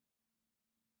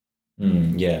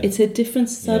 It's a different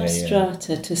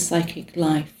substrata to psychic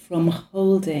life from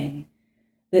holding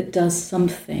that does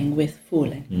something with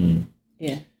falling.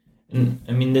 Yeah. And,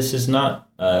 I mean, this is not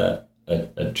a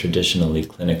traditionally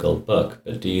clinical book,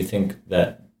 but do you think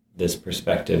that this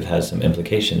perspective has some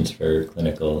implications for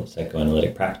clinical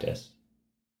psychoanalytic practice?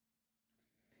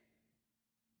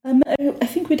 I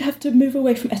think we'd have to move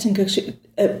away from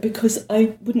Oettinger because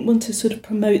I wouldn't want to sort of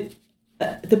promote.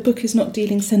 The book is not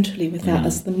dealing centrally with that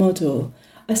as the model.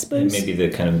 I suppose maybe the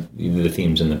kind of the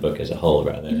themes in the book as a whole,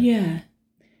 rather. Yeah.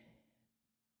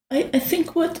 I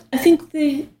think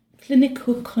the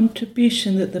clinical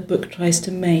contribution that the book tries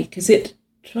to make is it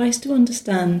tries to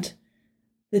understand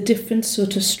the different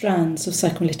sort of strands of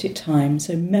psychoanalytic time.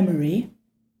 So memory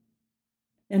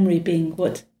being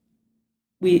what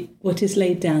is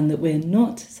laid down that we're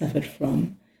not severed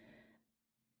from,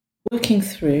 working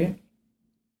through,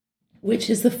 which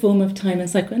is the form of time and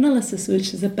psychoanalysis,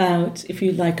 which is about, if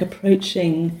you like,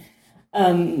 approaching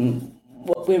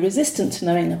what we're resistant to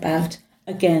knowing about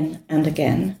again and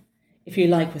again, if you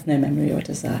like, with no memory or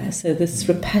desire. So this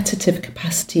repetitive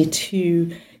capacity to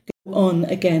go on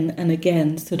again and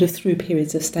again, sort of through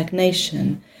periods of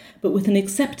stagnation, but with an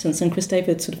acceptance, and Chris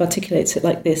David sort of articulates it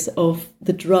like this, of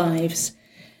the drives,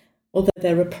 although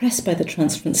they're repressed by the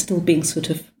transference, still being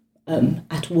sort of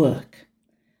at work.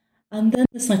 And then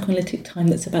the psychoanalytic time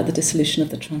that's about the dissolution of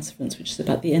the transference, which is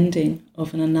about the ending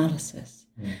of an analysis.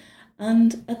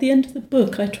 And at the end of the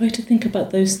book, I try to think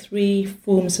about those three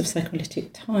forms of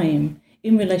psychoanalytic time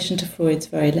in relation to Freud's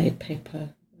very late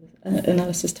paper,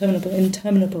 Analysis Terminable,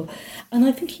 Interminable. And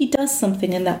I think he does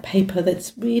something in that paper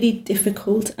that's really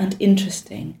difficult and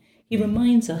interesting. He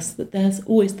reminds us that there's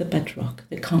always the bedrock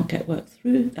that can't get worked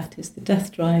through, that is the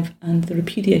death drive and the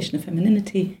repudiation of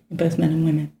femininity in both men and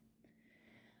women.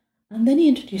 And then he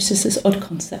introduces this odd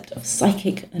concept of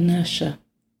psychic inertia.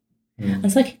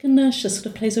 And psychic inertia sort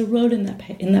of plays a role in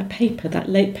that paper, that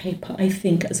late paper, I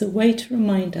think, as a way to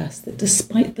remind us that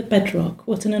despite the bedrock,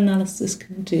 what an analysis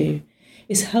can do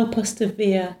is help us to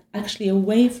veer actually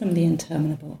away from the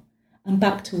interminable and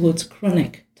back towards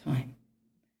chronic time.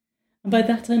 And by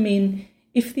that I mean,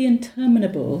 if the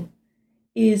interminable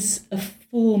is a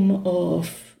form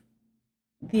of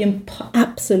the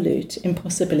absolute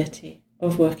impossibility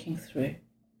of working through,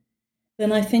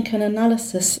 then I think an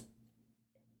analysis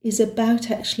is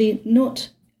about actually not,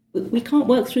 we can't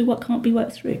work through what can't be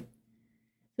worked through.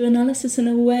 So analysis in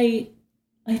a way,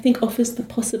 I think, offers the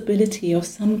possibility of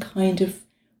some kind of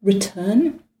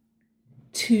return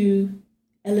to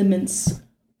elements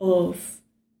of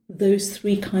those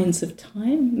three kinds of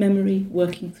time, memory,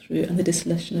 working through, and the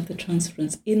dissolution of the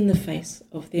transference in the face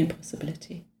of the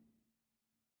impossibility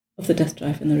of the death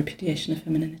drive and the repudiation of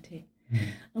femininity.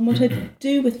 And what I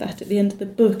do with that at the end of the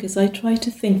book is I try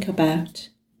to think about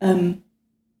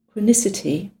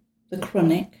chronicity, the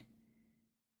chronic,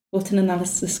 what an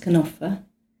analysis can offer,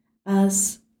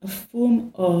 as a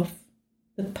form of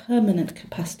the permanent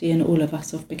capacity in all of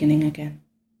us of beginning again,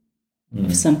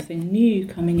 of something new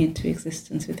coming into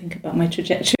existence. We think about my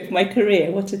trajectory of my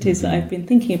career, what it is that I've been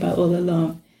thinking about all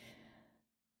along,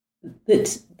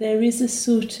 that there is a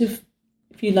sort of,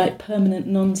 if you like, permanent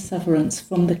non-severance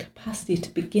from the capacity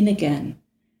to begin again,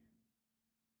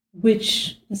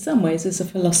 which in some ways is a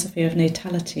philosophy of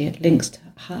natality. It links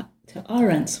to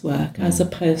Arendt's work as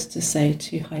opposed to, say,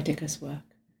 to Heidegger's work,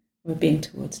 or being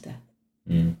towards death.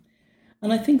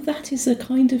 And I think that is a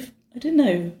kind of, I don't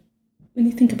know, when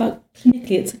you think about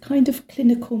clinically, it's a kind of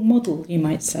clinical model, you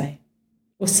might say,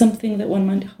 or something that one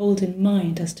might hold in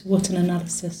mind as to what an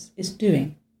analysis is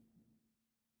doing.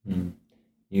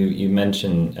 You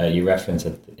mentioned, you reference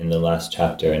in the last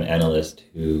chapter an analyst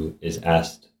who is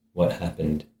asked what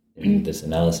happened in this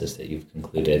analysis that you've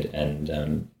concluded,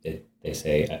 and they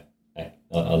say,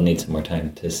 I'll need some more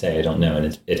time to say I don't know,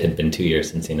 and it had been 2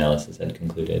 years since the analysis had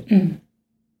concluded. Could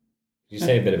you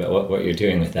say a bit about what you're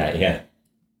doing with that? Yeah.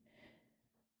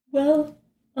 Well,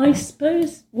 I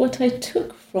suppose what I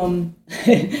took from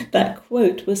that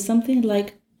quote was something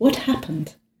like, what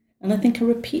happened? And I think I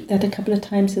repeat that a couple of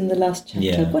times in the last chapter.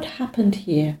 Yeah. What happened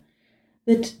here?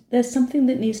 That there's something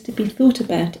that needs to be thought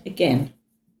about again,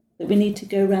 that we need to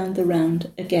go round the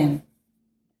round again,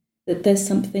 that there's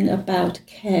something about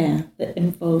care that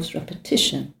involves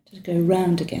repetition, to go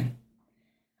round again.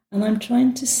 And I'm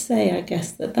trying to say, I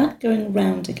guess, that going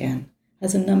round again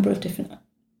has a number of different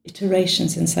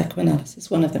iterations in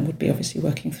psychoanalysis. One of them would be obviously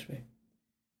working through.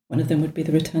 One of them would be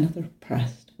the return of the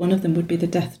repressed. One of them would be the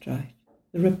death drive,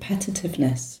 the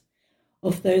repetitiveness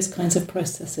of those kinds of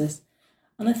processes.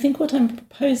 And I think what I'm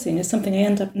proposing is something I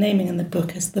end up naming in the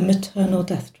book as the maternal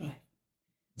death drive.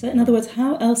 So in other words,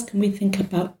 how else can we think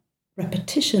about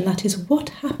repetition? That is, what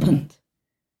happened?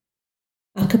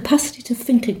 Our capacity to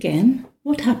think again,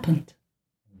 what happened?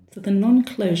 So the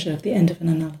non-closure of the end of an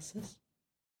analysis,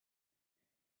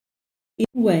 in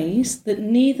ways that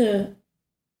neither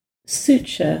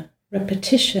suture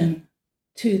repetition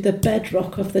to the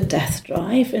bedrock of the death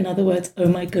drive, in other words, oh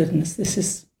my goodness, this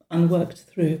is unworked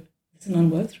through, it's an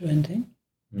unworked through ending,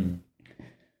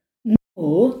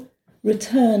 nor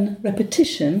return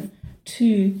repetition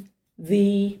to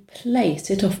the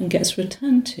place it often gets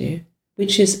returned to,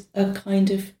 which is a kind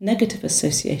of negative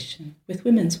association with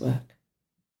women's work,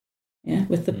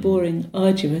 with the boring,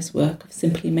 arduous work of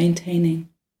simply maintaining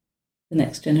the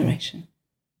next generation,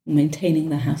 maintaining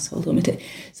the household.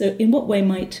 So in what way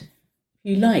might, if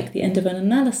you like, the end of an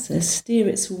analysis steer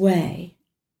its way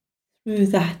through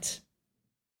those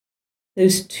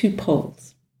two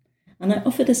poles? And I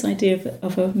offer this idea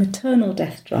of a maternal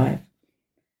death drive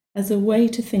as a way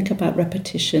to think about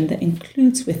repetition that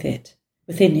includes within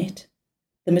it,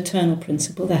 the maternal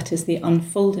principle, that is the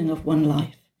unfolding of one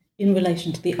life in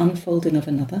relation to the unfolding of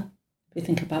another. We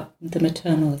think about the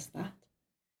maternal as that,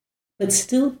 but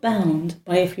still bound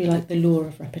by, if you like, the law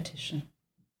of repetition.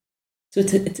 So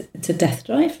it's a death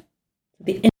drive.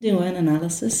 The ending of an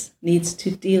analysis needs to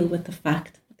deal with the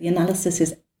fact that the analysis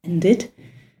is ended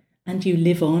and you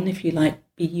live on, if you like,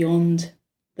 beyond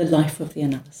the life of the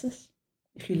analysis.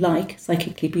 If you like,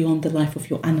 psychically beyond the life of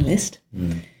your analyst.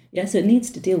 So it needs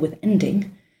to deal with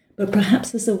ending, but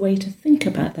perhaps there's a way to think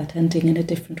about that ending in a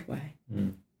different way.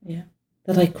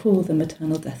 That I call the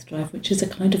maternal death drive, which is a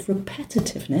kind of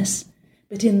repetitiveness,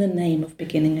 but in the name of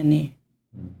beginning anew.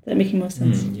 Is that making more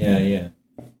sense? Yeah.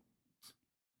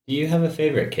 Do you have a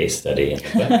favorite case study in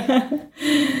the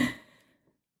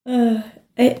book?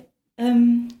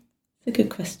 It's a good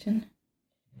question.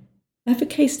 I have a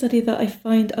case study that I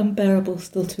find unbearable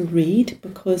still to read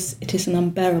because it is an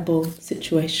unbearable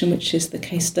situation, which is the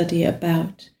case study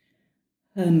about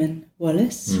Herman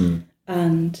Wallace,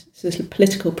 and so he's a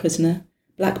political prisoner,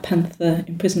 Black Panther,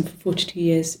 in prison for 42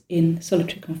 years in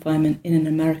solitary confinement in an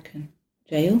American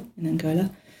jail in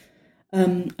Angola,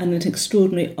 and an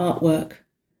extraordinary artwork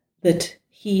that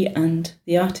he and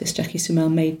the artist Jackie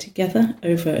Sumel made together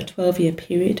over a 12-year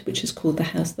period, which is called The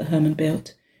House that Herman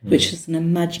Built, which is an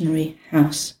imaginary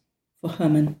house for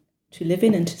Herman to live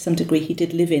in, and to some degree he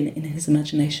did live in his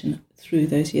imagination through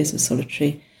those years of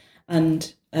solitary.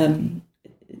 And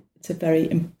it's a very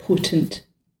important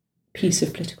piece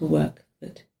of political work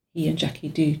that he and Jackie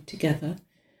do together,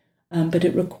 but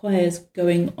it requires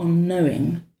going on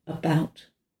knowing about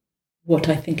what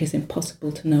I think is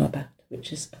impossible to know about,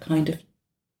 which is a kind of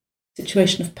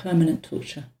situation of permanent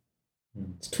torture.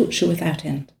 It's torture without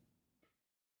end.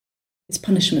 It's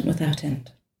punishment without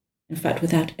end. In fact,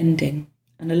 without ending.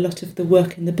 And a lot of the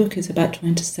work in the book is about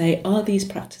trying to say, are these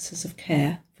practices of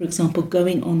care, for example,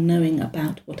 going on knowing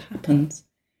about what happens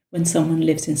when someone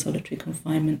lives in solitary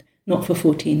confinement, not for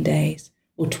 14 days,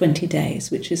 or 20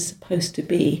 days, which is supposed to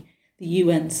be the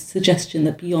UN's suggestion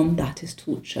that beyond that is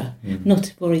torture,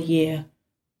 not for a year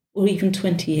or even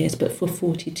 20 years, but for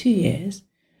 42 years,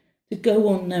 to go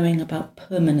on knowing about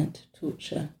permanent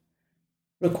torture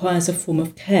requires a form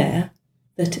of care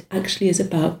that actually is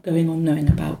about going on knowing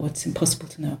about what's impossible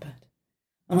to know about.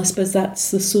 And I suppose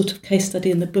that's the sort of case study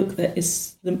in the book that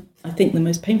is, I think, the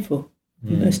most painful,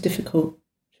 the most difficult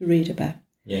to read about.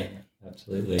 Yeah,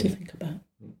 absolutely. To think about.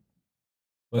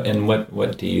 Well, and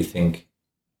what do you think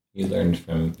you learned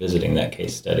from visiting that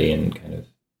case study and kind of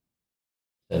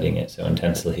studying it so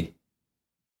intensely?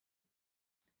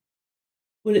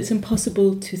 Well, it's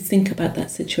impossible to think about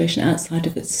that situation outside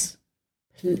of its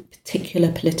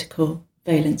particular political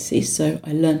valency. So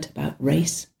I learnt about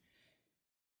race.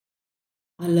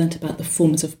 I learnt about the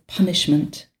forms of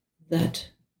punishment that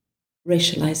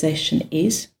racialization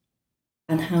is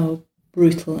and how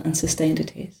brutal and sustained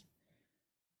it is.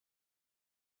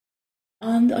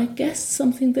 And I guess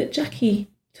something that Jackie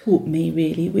taught me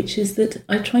really, which is that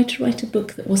I tried to write a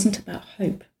book that wasn't about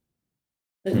hope,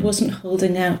 that wasn't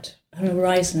holding out an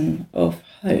horizon of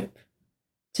hope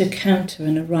to counter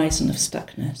an horizon of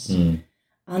stuckness.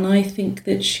 And I think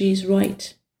that she's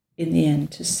right in the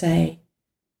end to say,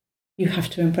 you have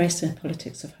to embrace the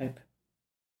politics of hope,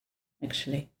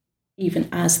 actually, even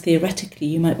as theoretically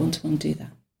you might want to undo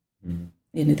that.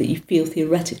 You know, that you feel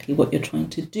theoretically what you're trying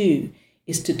to do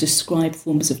is to describe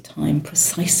forms of time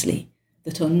precisely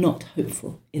that are not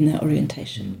hopeful in their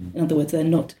orientation. In other words, they're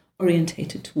not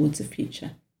orientated towards a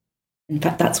future. In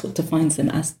fact, that's what defines them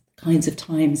as kinds of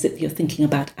times that you're thinking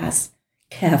about as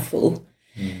careful.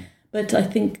 But I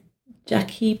think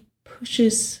Jackie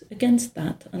pushes against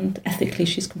that, and ethically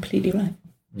she's completely right.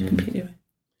 Completely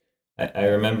right. I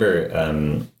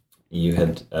remember you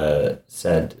had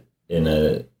said in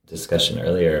a discussion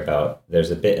earlier about,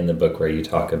 there's a bit in the book where you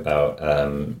talk about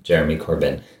Jeremy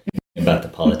Corbyn, about the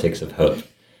politics of hope,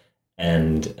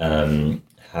 and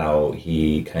how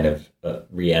he kind of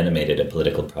reanimated a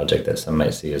political project that some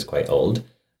might see as quite old.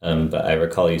 But I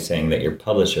recall you saying that your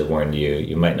publisher warned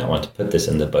you might not want to put this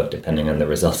in the book depending on the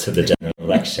results of the general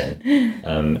election.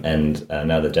 And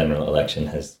now the general election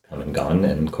has come and gone,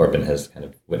 and Corbyn has kind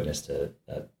of witnessed a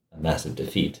massive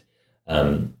defeat.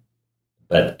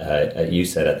 But you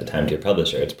said at the time to your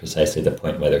publisher, it's precisely the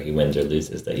point whether he wins or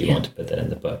loses that you want to put that in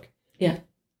the book. Yeah.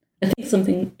 I think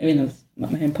something, it's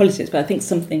not my own politics, but I think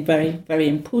something very, very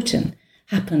important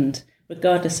happened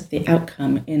regardless of the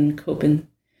outcome in Corbyn,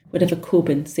 whatever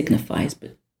Corbyn signifies,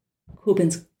 but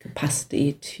Corbyn's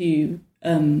capacity to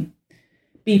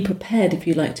be prepared, if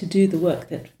you like, to do the work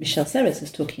that Michelle Serres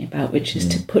is talking about, which is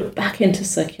to put back into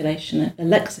circulation a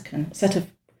lexicon, a set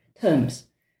of terms,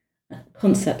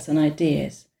 concepts and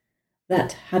ideas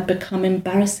that had become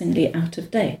embarrassingly out of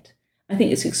date. I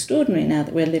think it's extraordinary now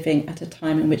that we're living at a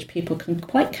time in which people can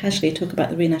quite casually talk about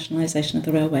the renationalisation of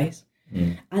the railways,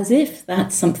 as if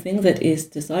that's something that is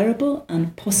desirable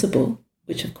and possible,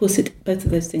 which of course both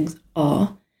of those things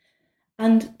are.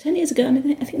 And 10 years ago,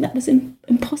 I think that was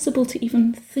impossible to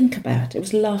even think about. It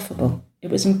was laughable. It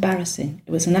was embarrassing.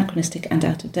 It was anachronistic and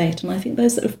out of date. And I think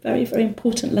those are a very, very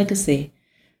important legacy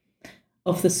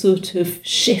of the sort of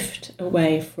shift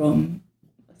away from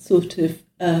a sort of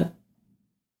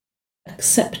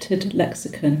accepted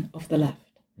lexicon of the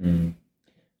left. I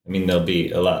mean, there'll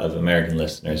be a lot of American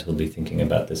listeners who'll be thinking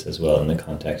about this as well in the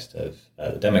context of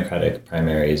the Democratic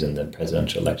primaries and the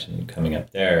presidential election coming up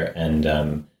there.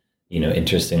 And,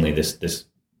 interestingly, this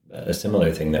a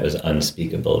similar thing that was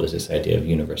unspeakable was this idea of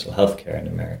universal health care in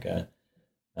America.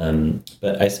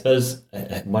 But I suppose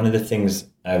one of the things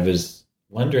I was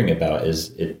wondering about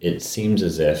is it seems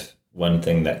as if one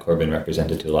thing that Corbyn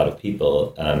represented to a lot of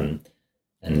people, and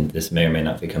this may or may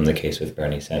not become the case with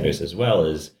Bernie Sanders as well,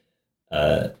 is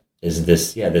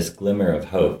this glimmer of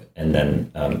hope and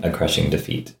then a crushing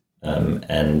defeat,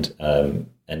 and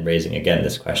raising again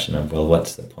this question of, well,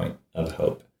 what's the point of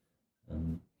hope?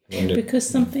 Because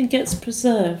something gets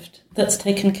preserved that's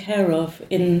taken care of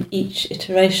in each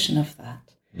iteration of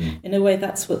that. In a way,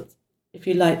 that's what, if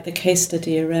you like, the case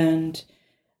study around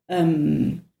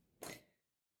Herman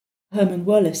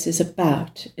Wallace is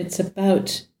about. It's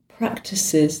about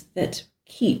practices that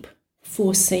keep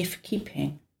for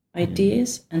safekeeping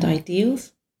ideas and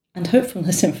ideals and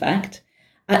hopefulness, in fact,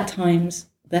 at times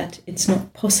that it's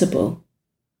not possible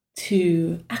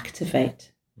to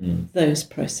activate those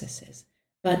processes,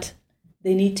 but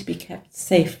they need to be kept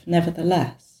safe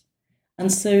nevertheless.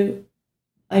 And so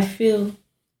I feel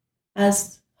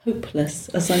as hopeless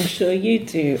as I'm sure you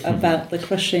do about the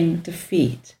crushing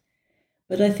defeat.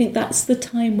 But I think that's the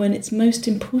time when it's most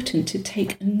important to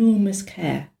take enormous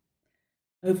care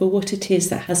over what it is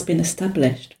that has been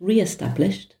established,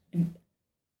 re-established,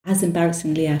 as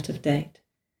embarrassingly out of date,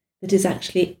 that is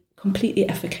actually completely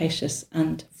efficacious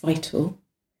and vital,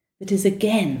 that is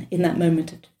again, in that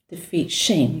moment of defeat,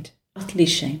 shamed, utterly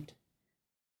shamed,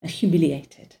 and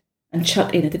humiliated, and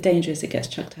the danger is it gets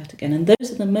chucked out again. And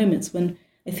those are the moments when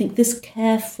I think this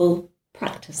careful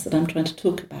practice that I'm trying to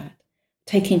talk about,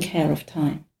 taking care of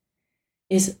time,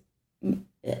 is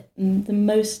the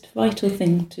most vital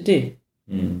thing to do.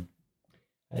 Mm.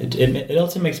 It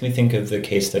also makes me think of the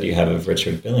case study you have of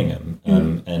Richard Billingham.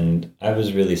 And I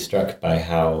was really struck by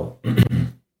how,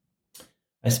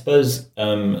 I suppose,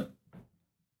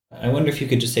 I wonder if you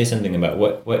could just say something about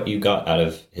what you got out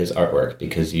of his artwork,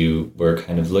 because you were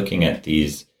kind of looking at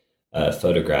these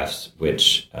photographs,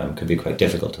 which could be quite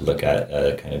difficult to look at,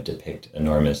 kind of depict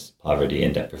enormous poverty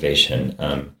and deprivation.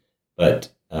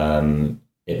 But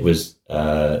it was...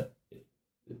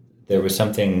 there was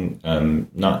something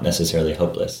not necessarily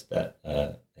hopeless that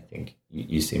I think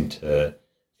you seem to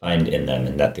find in them,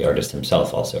 and that the artist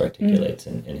himself also articulates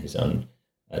in his own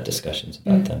discussions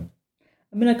about them.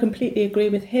 I mean, I completely agree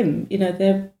with him. You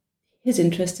know, his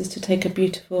interest is to take a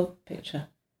beautiful picture.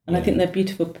 And I think they're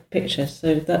beautiful pictures.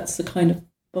 So that's the kind of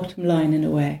bottom line in a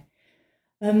way.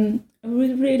 I'm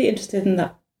really interested in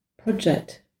that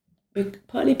project,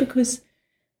 partly because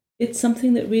it's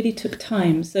something that really took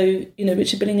time. So, you know,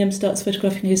 Richard Billingham starts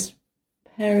photographing his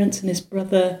parents and his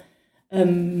brother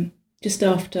just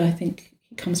after, I think,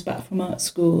 he comes back from art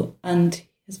school, and he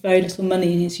has very little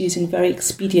money, and he's using very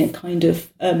expedient kind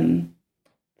of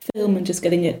film and just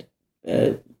getting it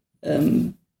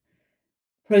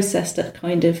processed at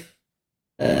kind of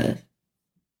a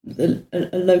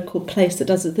local place that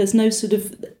does it. There's no sort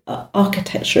of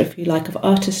architecture, if you like, of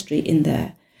artistry in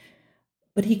there.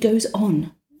 But he goes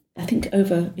on, I think,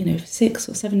 over 6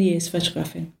 or 7 years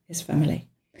photographing his family.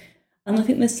 And I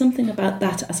think there's something about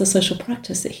that as a social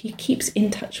practice, that he keeps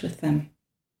in touch with them.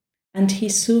 And he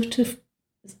sort of,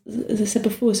 as I said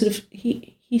before,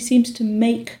 he seems to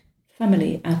make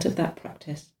family out of that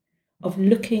practice of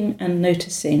looking and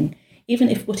noticing, even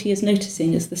if what he is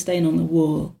noticing is the stain on the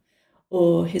wall,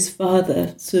 or his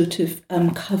father sort of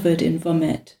covered in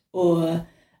vomit, or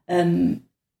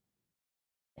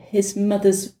his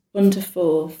mother's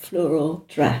wonderful floral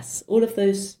dress. All of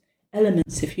those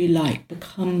elements, if you like,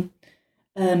 become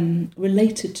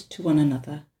related to one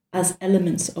another as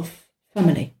elements of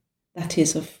family. That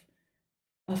is, of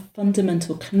a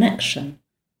fundamental connection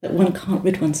that one can't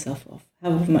rid oneself of,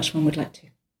 however much one would like to.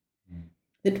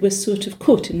 That we're sort of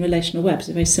caught in relational webs,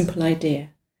 a very simple idea,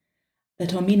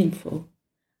 that are meaningful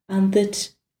and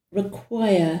that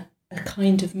require a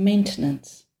kind of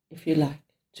maintenance, if you like,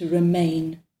 to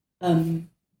remain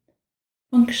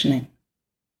functioning.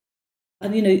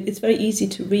 And, it's very easy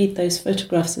to read those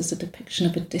photographs as a depiction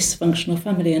of a dysfunctional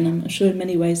family, and I'm sure in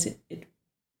many ways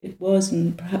it was,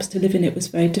 and perhaps to live in it was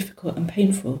very difficult and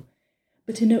painful.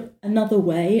 But in another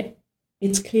way,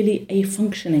 it's clearly a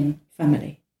functioning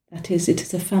family. That is, it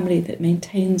is a family that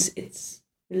maintains its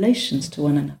relations to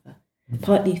one another,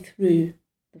 partly through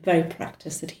the very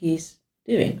practice that he's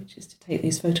doing, which is to take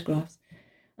these photographs.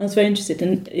 I was very interested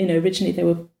in, originally they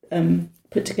were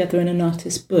put together in an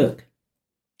artist's book.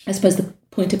 I suppose the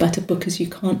point about a book is you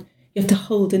have to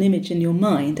hold an image in your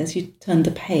mind as you turn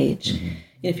the page. Mm-hmm.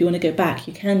 If you want to go back,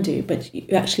 you can do, but you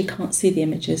actually can't see the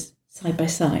images side by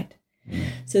side. Mm-hmm.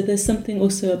 So there's something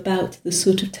also about the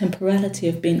sort of temporality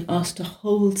of being asked to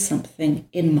hold something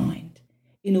in mind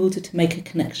in order to make a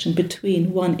connection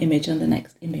between one image and the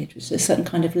next image, which is a certain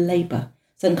kind of labour,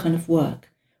 certain kind of work,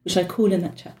 which I call in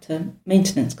that chapter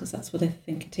maintenance, because that's what I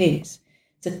think it is.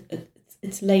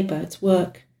 It's labour, it's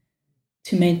work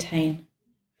to maintain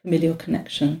familial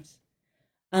connections.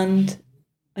 And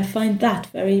I find that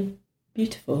very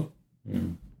beautiful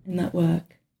in that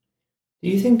work. Do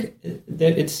you think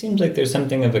that it seems like there's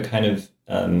something of a kind of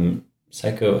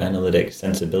psychoanalytic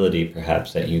sensibility,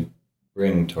 perhaps, that you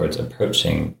bring towards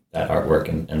approaching that artwork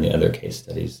and the other case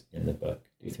studies in the book?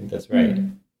 Do you think that's right?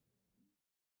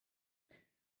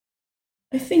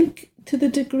 I think to the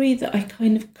degree that I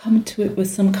kind of come to it with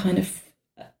some kind of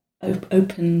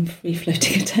open,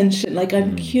 free-floating attention. Like,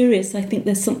 I'm curious, I think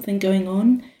there's something going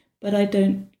on, but I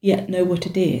don't yet know what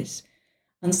it is.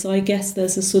 And so I guess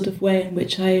there's a sort of way in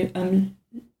which I am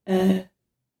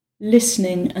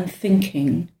listening and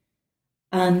thinking,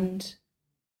 and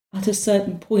at a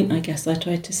certain point, I guess, I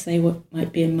try to say what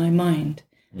might be in my mind.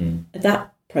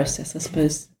 That process, I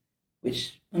suppose,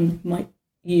 which one might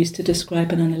use to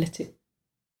describe an analytic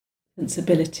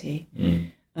sensibility,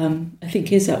 I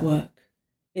think is at work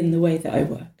in the way that I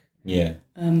work. Yeah.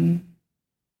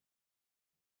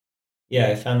 Yeah,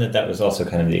 I found that was also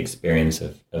kind of the experience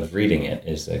of reading it,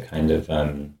 is a kind of,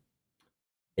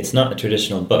 it's not a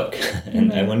traditional book.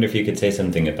 And I wonder if you could say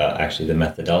something about actually the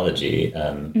methodology,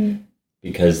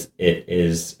 because it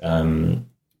is,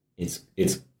 it's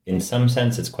in some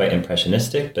sense, it's quite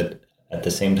impressionistic, but at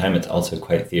the same time, it's also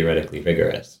quite theoretically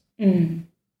rigorous. I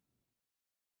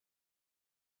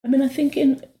mean, I think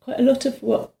in quite a lot of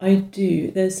what I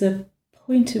do, there's a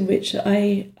point in which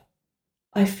I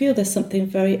feel there's something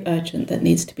very urgent that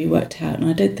needs to be worked out, and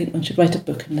I don't think one should write a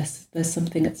book unless there's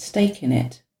something at stake in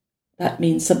it. That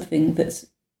means something that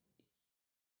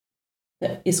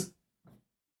is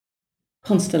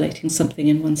constellating something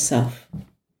in oneself.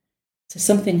 So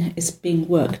something is being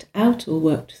worked out or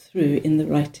worked through in the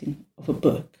writing of a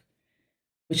book,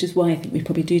 which is why I think we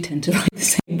probably do tend to write the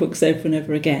same books over and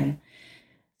over again.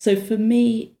 So for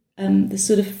me, the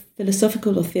sort of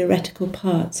philosophical or theoretical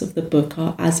parts of the book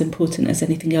are as important as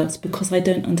anything else, because I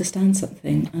don't understand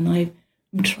something and I'm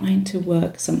trying to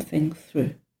work something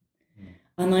through.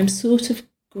 And I'm sort of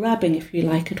grabbing, if you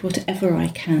like, at whatever I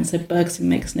can. So Bergson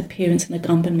makes an appearance and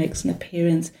Agamben makes an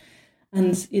appearance.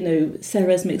 And,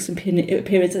 Serres makes an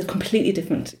appearance, a completely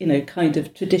different, kind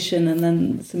of tradition, and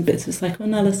then some bits of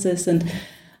psychoanalysis. And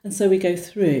so we go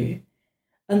through.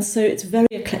 And so it's very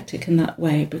eclectic in that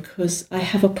way, because I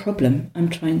have a problem I'm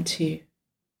trying to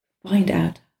find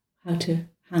out how to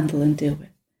handle and deal with.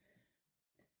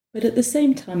 But at the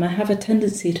same time, I have a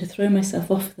tendency to throw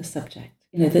myself off the subject,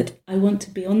 that I want to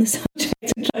be on the subject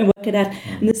and try and work it out.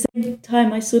 And at the same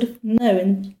time, I sort of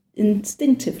know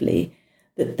instinctively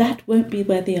that won't be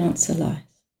where the answer lies.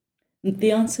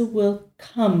 The answer will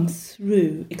come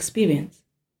through experience.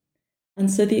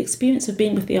 And so the experience of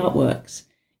being with the artworks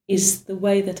is the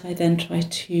way that I then try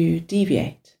to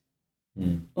deviate,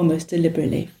 almost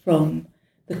deliberately, from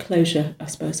the closure, I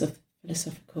suppose, of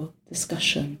philosophical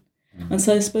discussion. And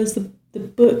so I suppose the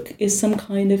book is some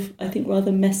kind of, I think,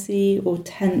 rather messy or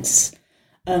tense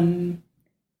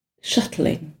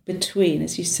shuttling between,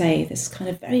 as you say, this kind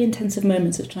of very intensive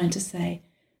moments of trying to say,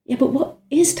 yeah, but what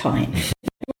is time?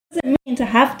 What does it mean to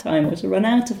have time or to run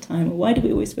out of time? Or why do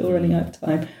we always feel running out of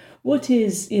time? What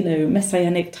is,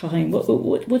 messianic time?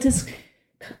 What does,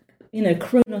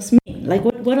 chronos mean? Like,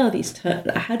 what are these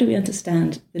terms? How do we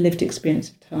understand the lived experience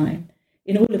of time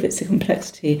in all of its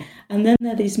complexity? And then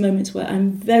there are these moments where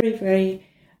I'm very, very,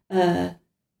 I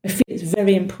feel it's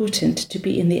very important to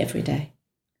be in the everyday.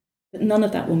 But none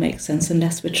of that will make sense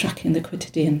unless we're tracking the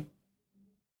quotidian,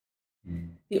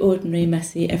 the ordinary,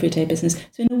 messy, everyday business.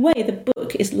 So in a way, the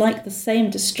book is like the same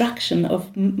distraction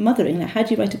of mothering. Like, how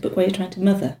do you write a book while you're trying to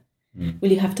mother?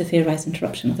 Well, you have to theorise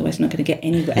interruption, otherwise you're not going to get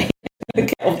anywhere.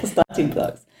 Get off the starting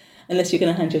blocks, unless you're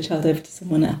going to hand your child over to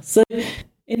someone else. So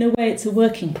in a way, it's a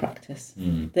working practice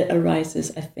that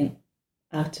arises, I think,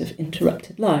 out of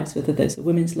interrupted lives, whether those are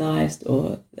women's lives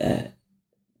or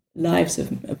lives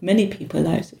of many people,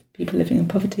 lives of people living in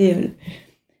poverty or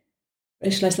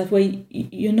racialized life, where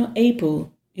you're not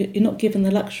given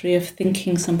the luxury of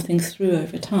thinking something through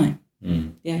over time.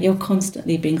 Yeah, you're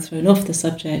constantly being thrown off the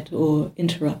subject or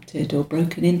interrupted or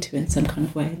broken into in some kind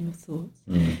of way in your thoughts.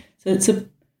 So it's a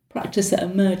practice that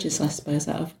emerges, I suppose,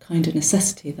 out of a kind of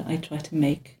necessity that I try to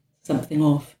make something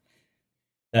of.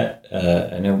 That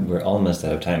I know we're almost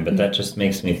out of time, but that just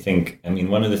makes me think, I mean,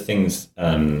 one of the things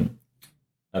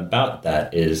about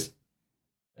that is,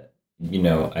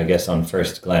 I guess on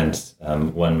first glance,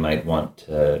 one might want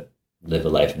to live a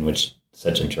life in which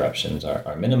such interruptions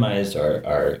are minimized or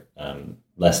are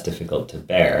less difficult to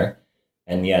bear.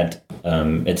 And yet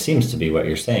it seems to be what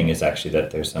you're saying is actually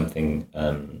that there's something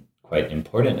quite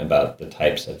important about the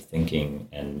types of thinking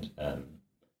and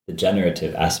the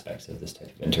generative aspects of this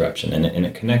type of interruption. And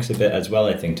it connects a bit as well,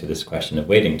 I think, to this question of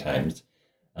waiting times,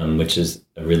 which is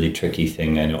a really tricky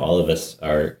thing. I know all of us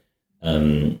are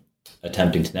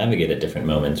attempting to navigate at different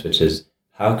moments, which is,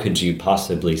 how could you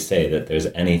possibly say that there's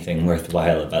anything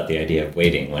worthwhile about the idea of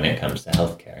waiting when it comes to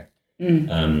healthcare?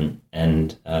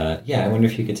 I wonder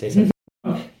if you could say something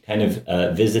kind of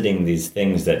visiting these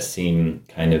things that seem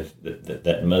kind of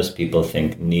that most people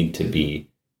think need to be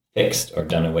fixed or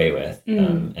done away with,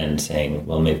 and saying,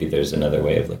 well, maybe there's another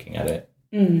way of looking at it.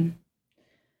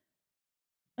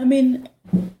 I mean,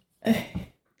 I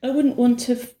wouldn't want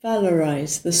to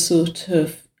valorize the sort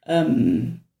of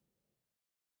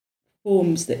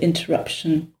forms that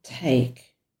interruption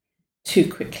take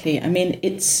too quickly. I mean,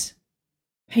 it's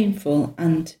painful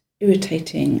and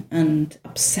irritating and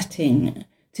upsetting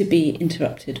to be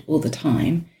interrupted all the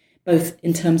time, both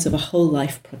in terms of a whole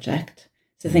life project.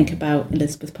 So think about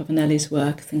Elizabeth Povinelli's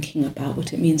work, thinking about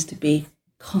what it means to be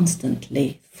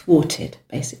constantly thwarted,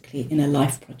 basically, in a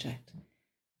life project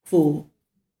for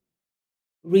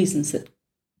reasons that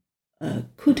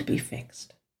could be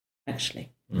fixed,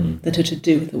 actually, that are to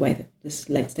do with the way that this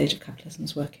late stage of capitalism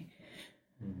is working.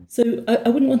 So I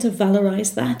wouldn't want to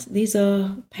valorize that. These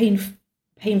are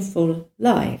painful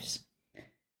lives.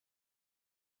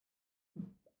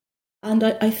 And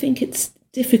I think it's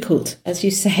difficult, as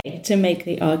you say, to make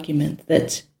the argument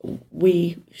that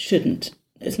we shouldn't,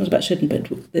 it's not about shouldn't,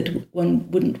 but that one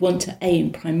wouldn't want to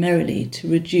aim primarily to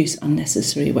reduce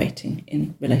unnecessary waiting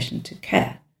in relation to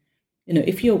care. You know,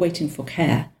 if you're waiting for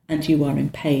care and you are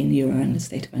in pain, you are in a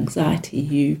state of anxiety,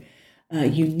 you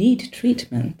need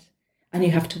treatment, and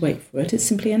you have to wait for it, it's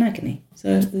simply an agony.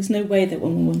 So there's no way that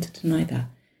one will want to deny that.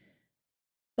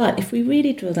 But if we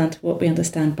really drill down to what we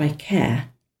understand by care,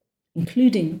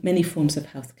 including many forms of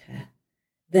healthcare,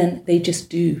 then they just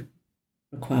do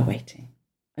require waiting.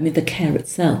 I mean, the care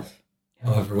itself.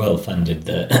 However well-funded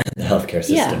the healthcare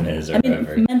system is, or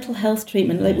whatever. Mental health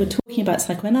treatment, like we're talking about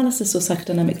psychoanalysis or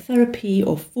psychodynamic therapy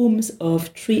or forms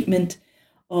of treatment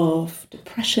of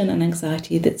depression and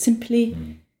anxiety that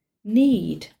simply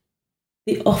need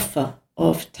the offer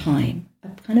of time, a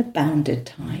kind of bounded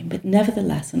time, but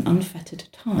nevertheless an unfettered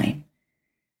time,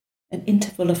 an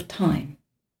interval of time,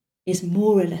 is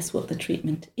more or less what the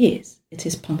treatment is. It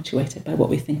is punctuated by what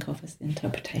we think of as the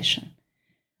interpretation.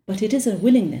 But it is a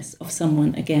willingness of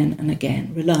someone again and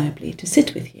again, reliably, to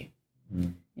sit with you.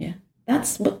 Yeah,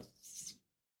 that's what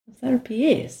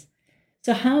therapy is.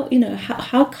 So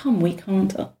how come we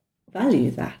can't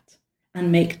value that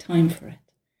and make time for it?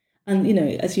 And,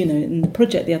 as you know, in the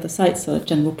project, The Other Sites are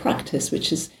general practice,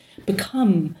 which has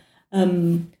become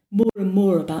more and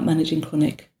more about managing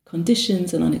chronic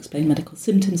conditions and unexplained medical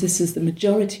symptoms. This is the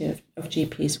majority of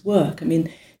GPs' work. I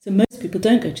mean, so most people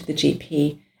don't go to the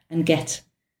GP and get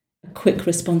a quick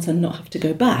response and not have to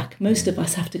go back. Most of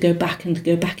us have to go back and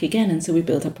go back again. And so we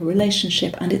build up a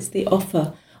relationship, and it's the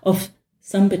offer of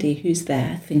somebody who's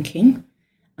there thinking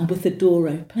and with the door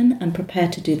open and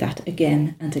prepared to do that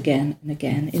again and again and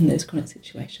again in those chronic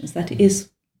situations. That is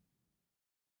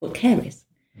what care is.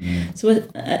 So,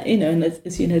 and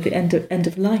as you know, the end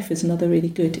of life is another really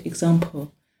good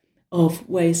example of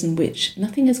ways in which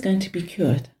nothing is going to be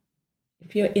cured.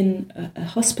 If you're in a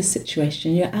hospice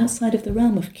situation, you're outside of the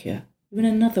realm of cure. You're in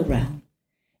another realm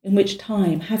in which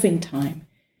having time,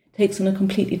 takes on a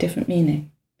completely different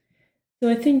meaning. So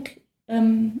I think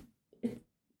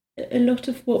a lot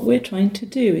of what we're trying to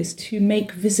do is to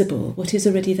make visible what is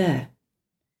already there,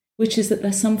 which is that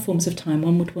there's some forms of time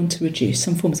one would want to reduce,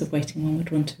 some forms of waiting one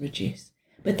would want to reduce.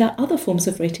 But there are other forms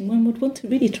of waiting one would want to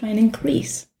really try and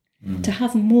increase, to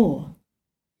have more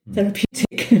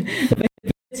therapeutic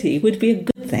availability would be a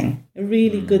good thing, a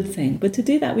really good thing. But to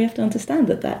do that, we have to understand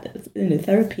that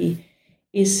therapy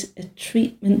is a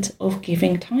treatment of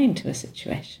giving time to a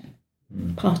situation,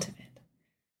 part of it.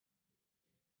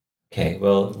 Okay,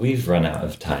 well, we've run out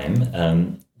of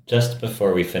time. Just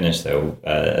before we finish, though,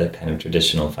 a kind of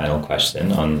traditional final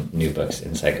question on new books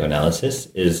in psychoanalysis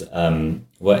is,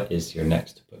 what is your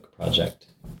next book project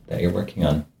that you're working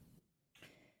on?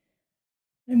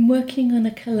 I'm working on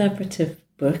a collaborative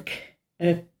book,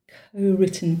 a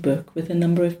co-written book with a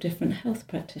number of different health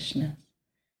practitioners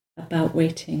about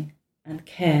waiting and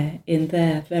care in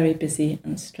their very busy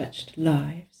and stretched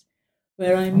lives,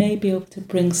 where I may be able to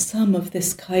bring some of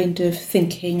this kind of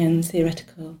thinking and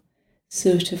theoretical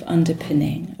sort of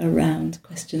underpinning around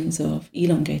questions of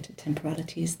elongated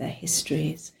temporalities, their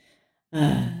histories,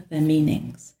 their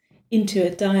meanings, into a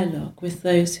dialogue with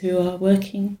those who are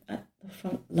working at the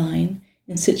front line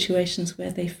in situations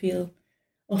where they feel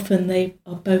often they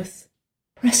are both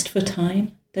pressed for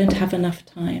time, don't have enough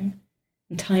time,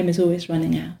 and time is always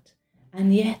running out,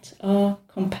 and yet are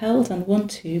compelled and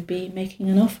want to be making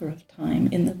an offer of time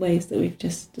in the ways that we've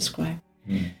just described.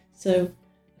 So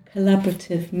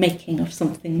collaborative making of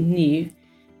something new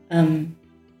around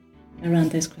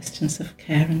those questions of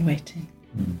care and waiting.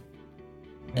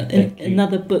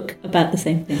 Another book about the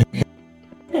same thing.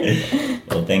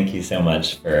 Well, thank you so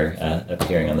much for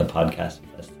appearing on the podcast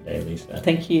with us today, Lisa.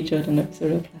 Thank you, Jordan. It was a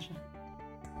real pleasure.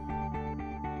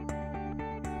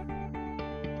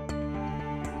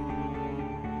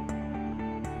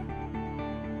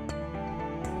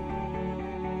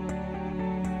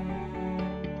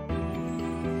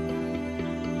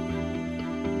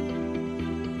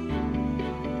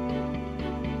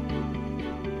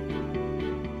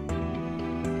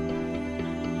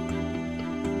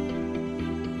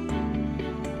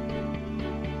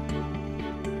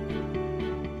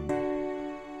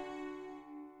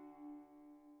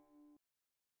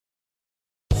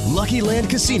 Lucky Land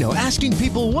Casino, asking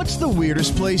people, what's the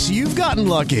weirdest place you've gotten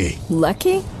lucky?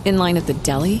 Lucky? In line at the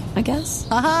deli, I guess?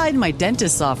 Aha, in my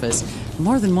dentist's office.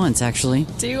 More than once, actually.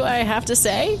 Do I have to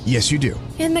say? Yes, you do.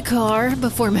 In the car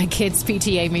before my kids'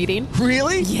 PTA meeting.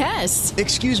 Really? Yes.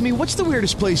 Excuse me, what's the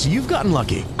weirdest place you've gotten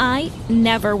lucky? I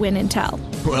never win and tell.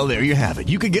 Well, there you have it.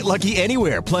 You can get lucky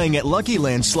anywhere, playing at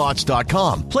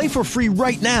LuckyLandSlots.com. Play for free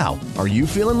right now. Are you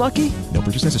feeling lucky? No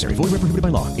purchase necessary. Void where prohibited by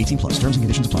law. 18+. Terms and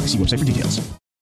conditions apply. See website for details.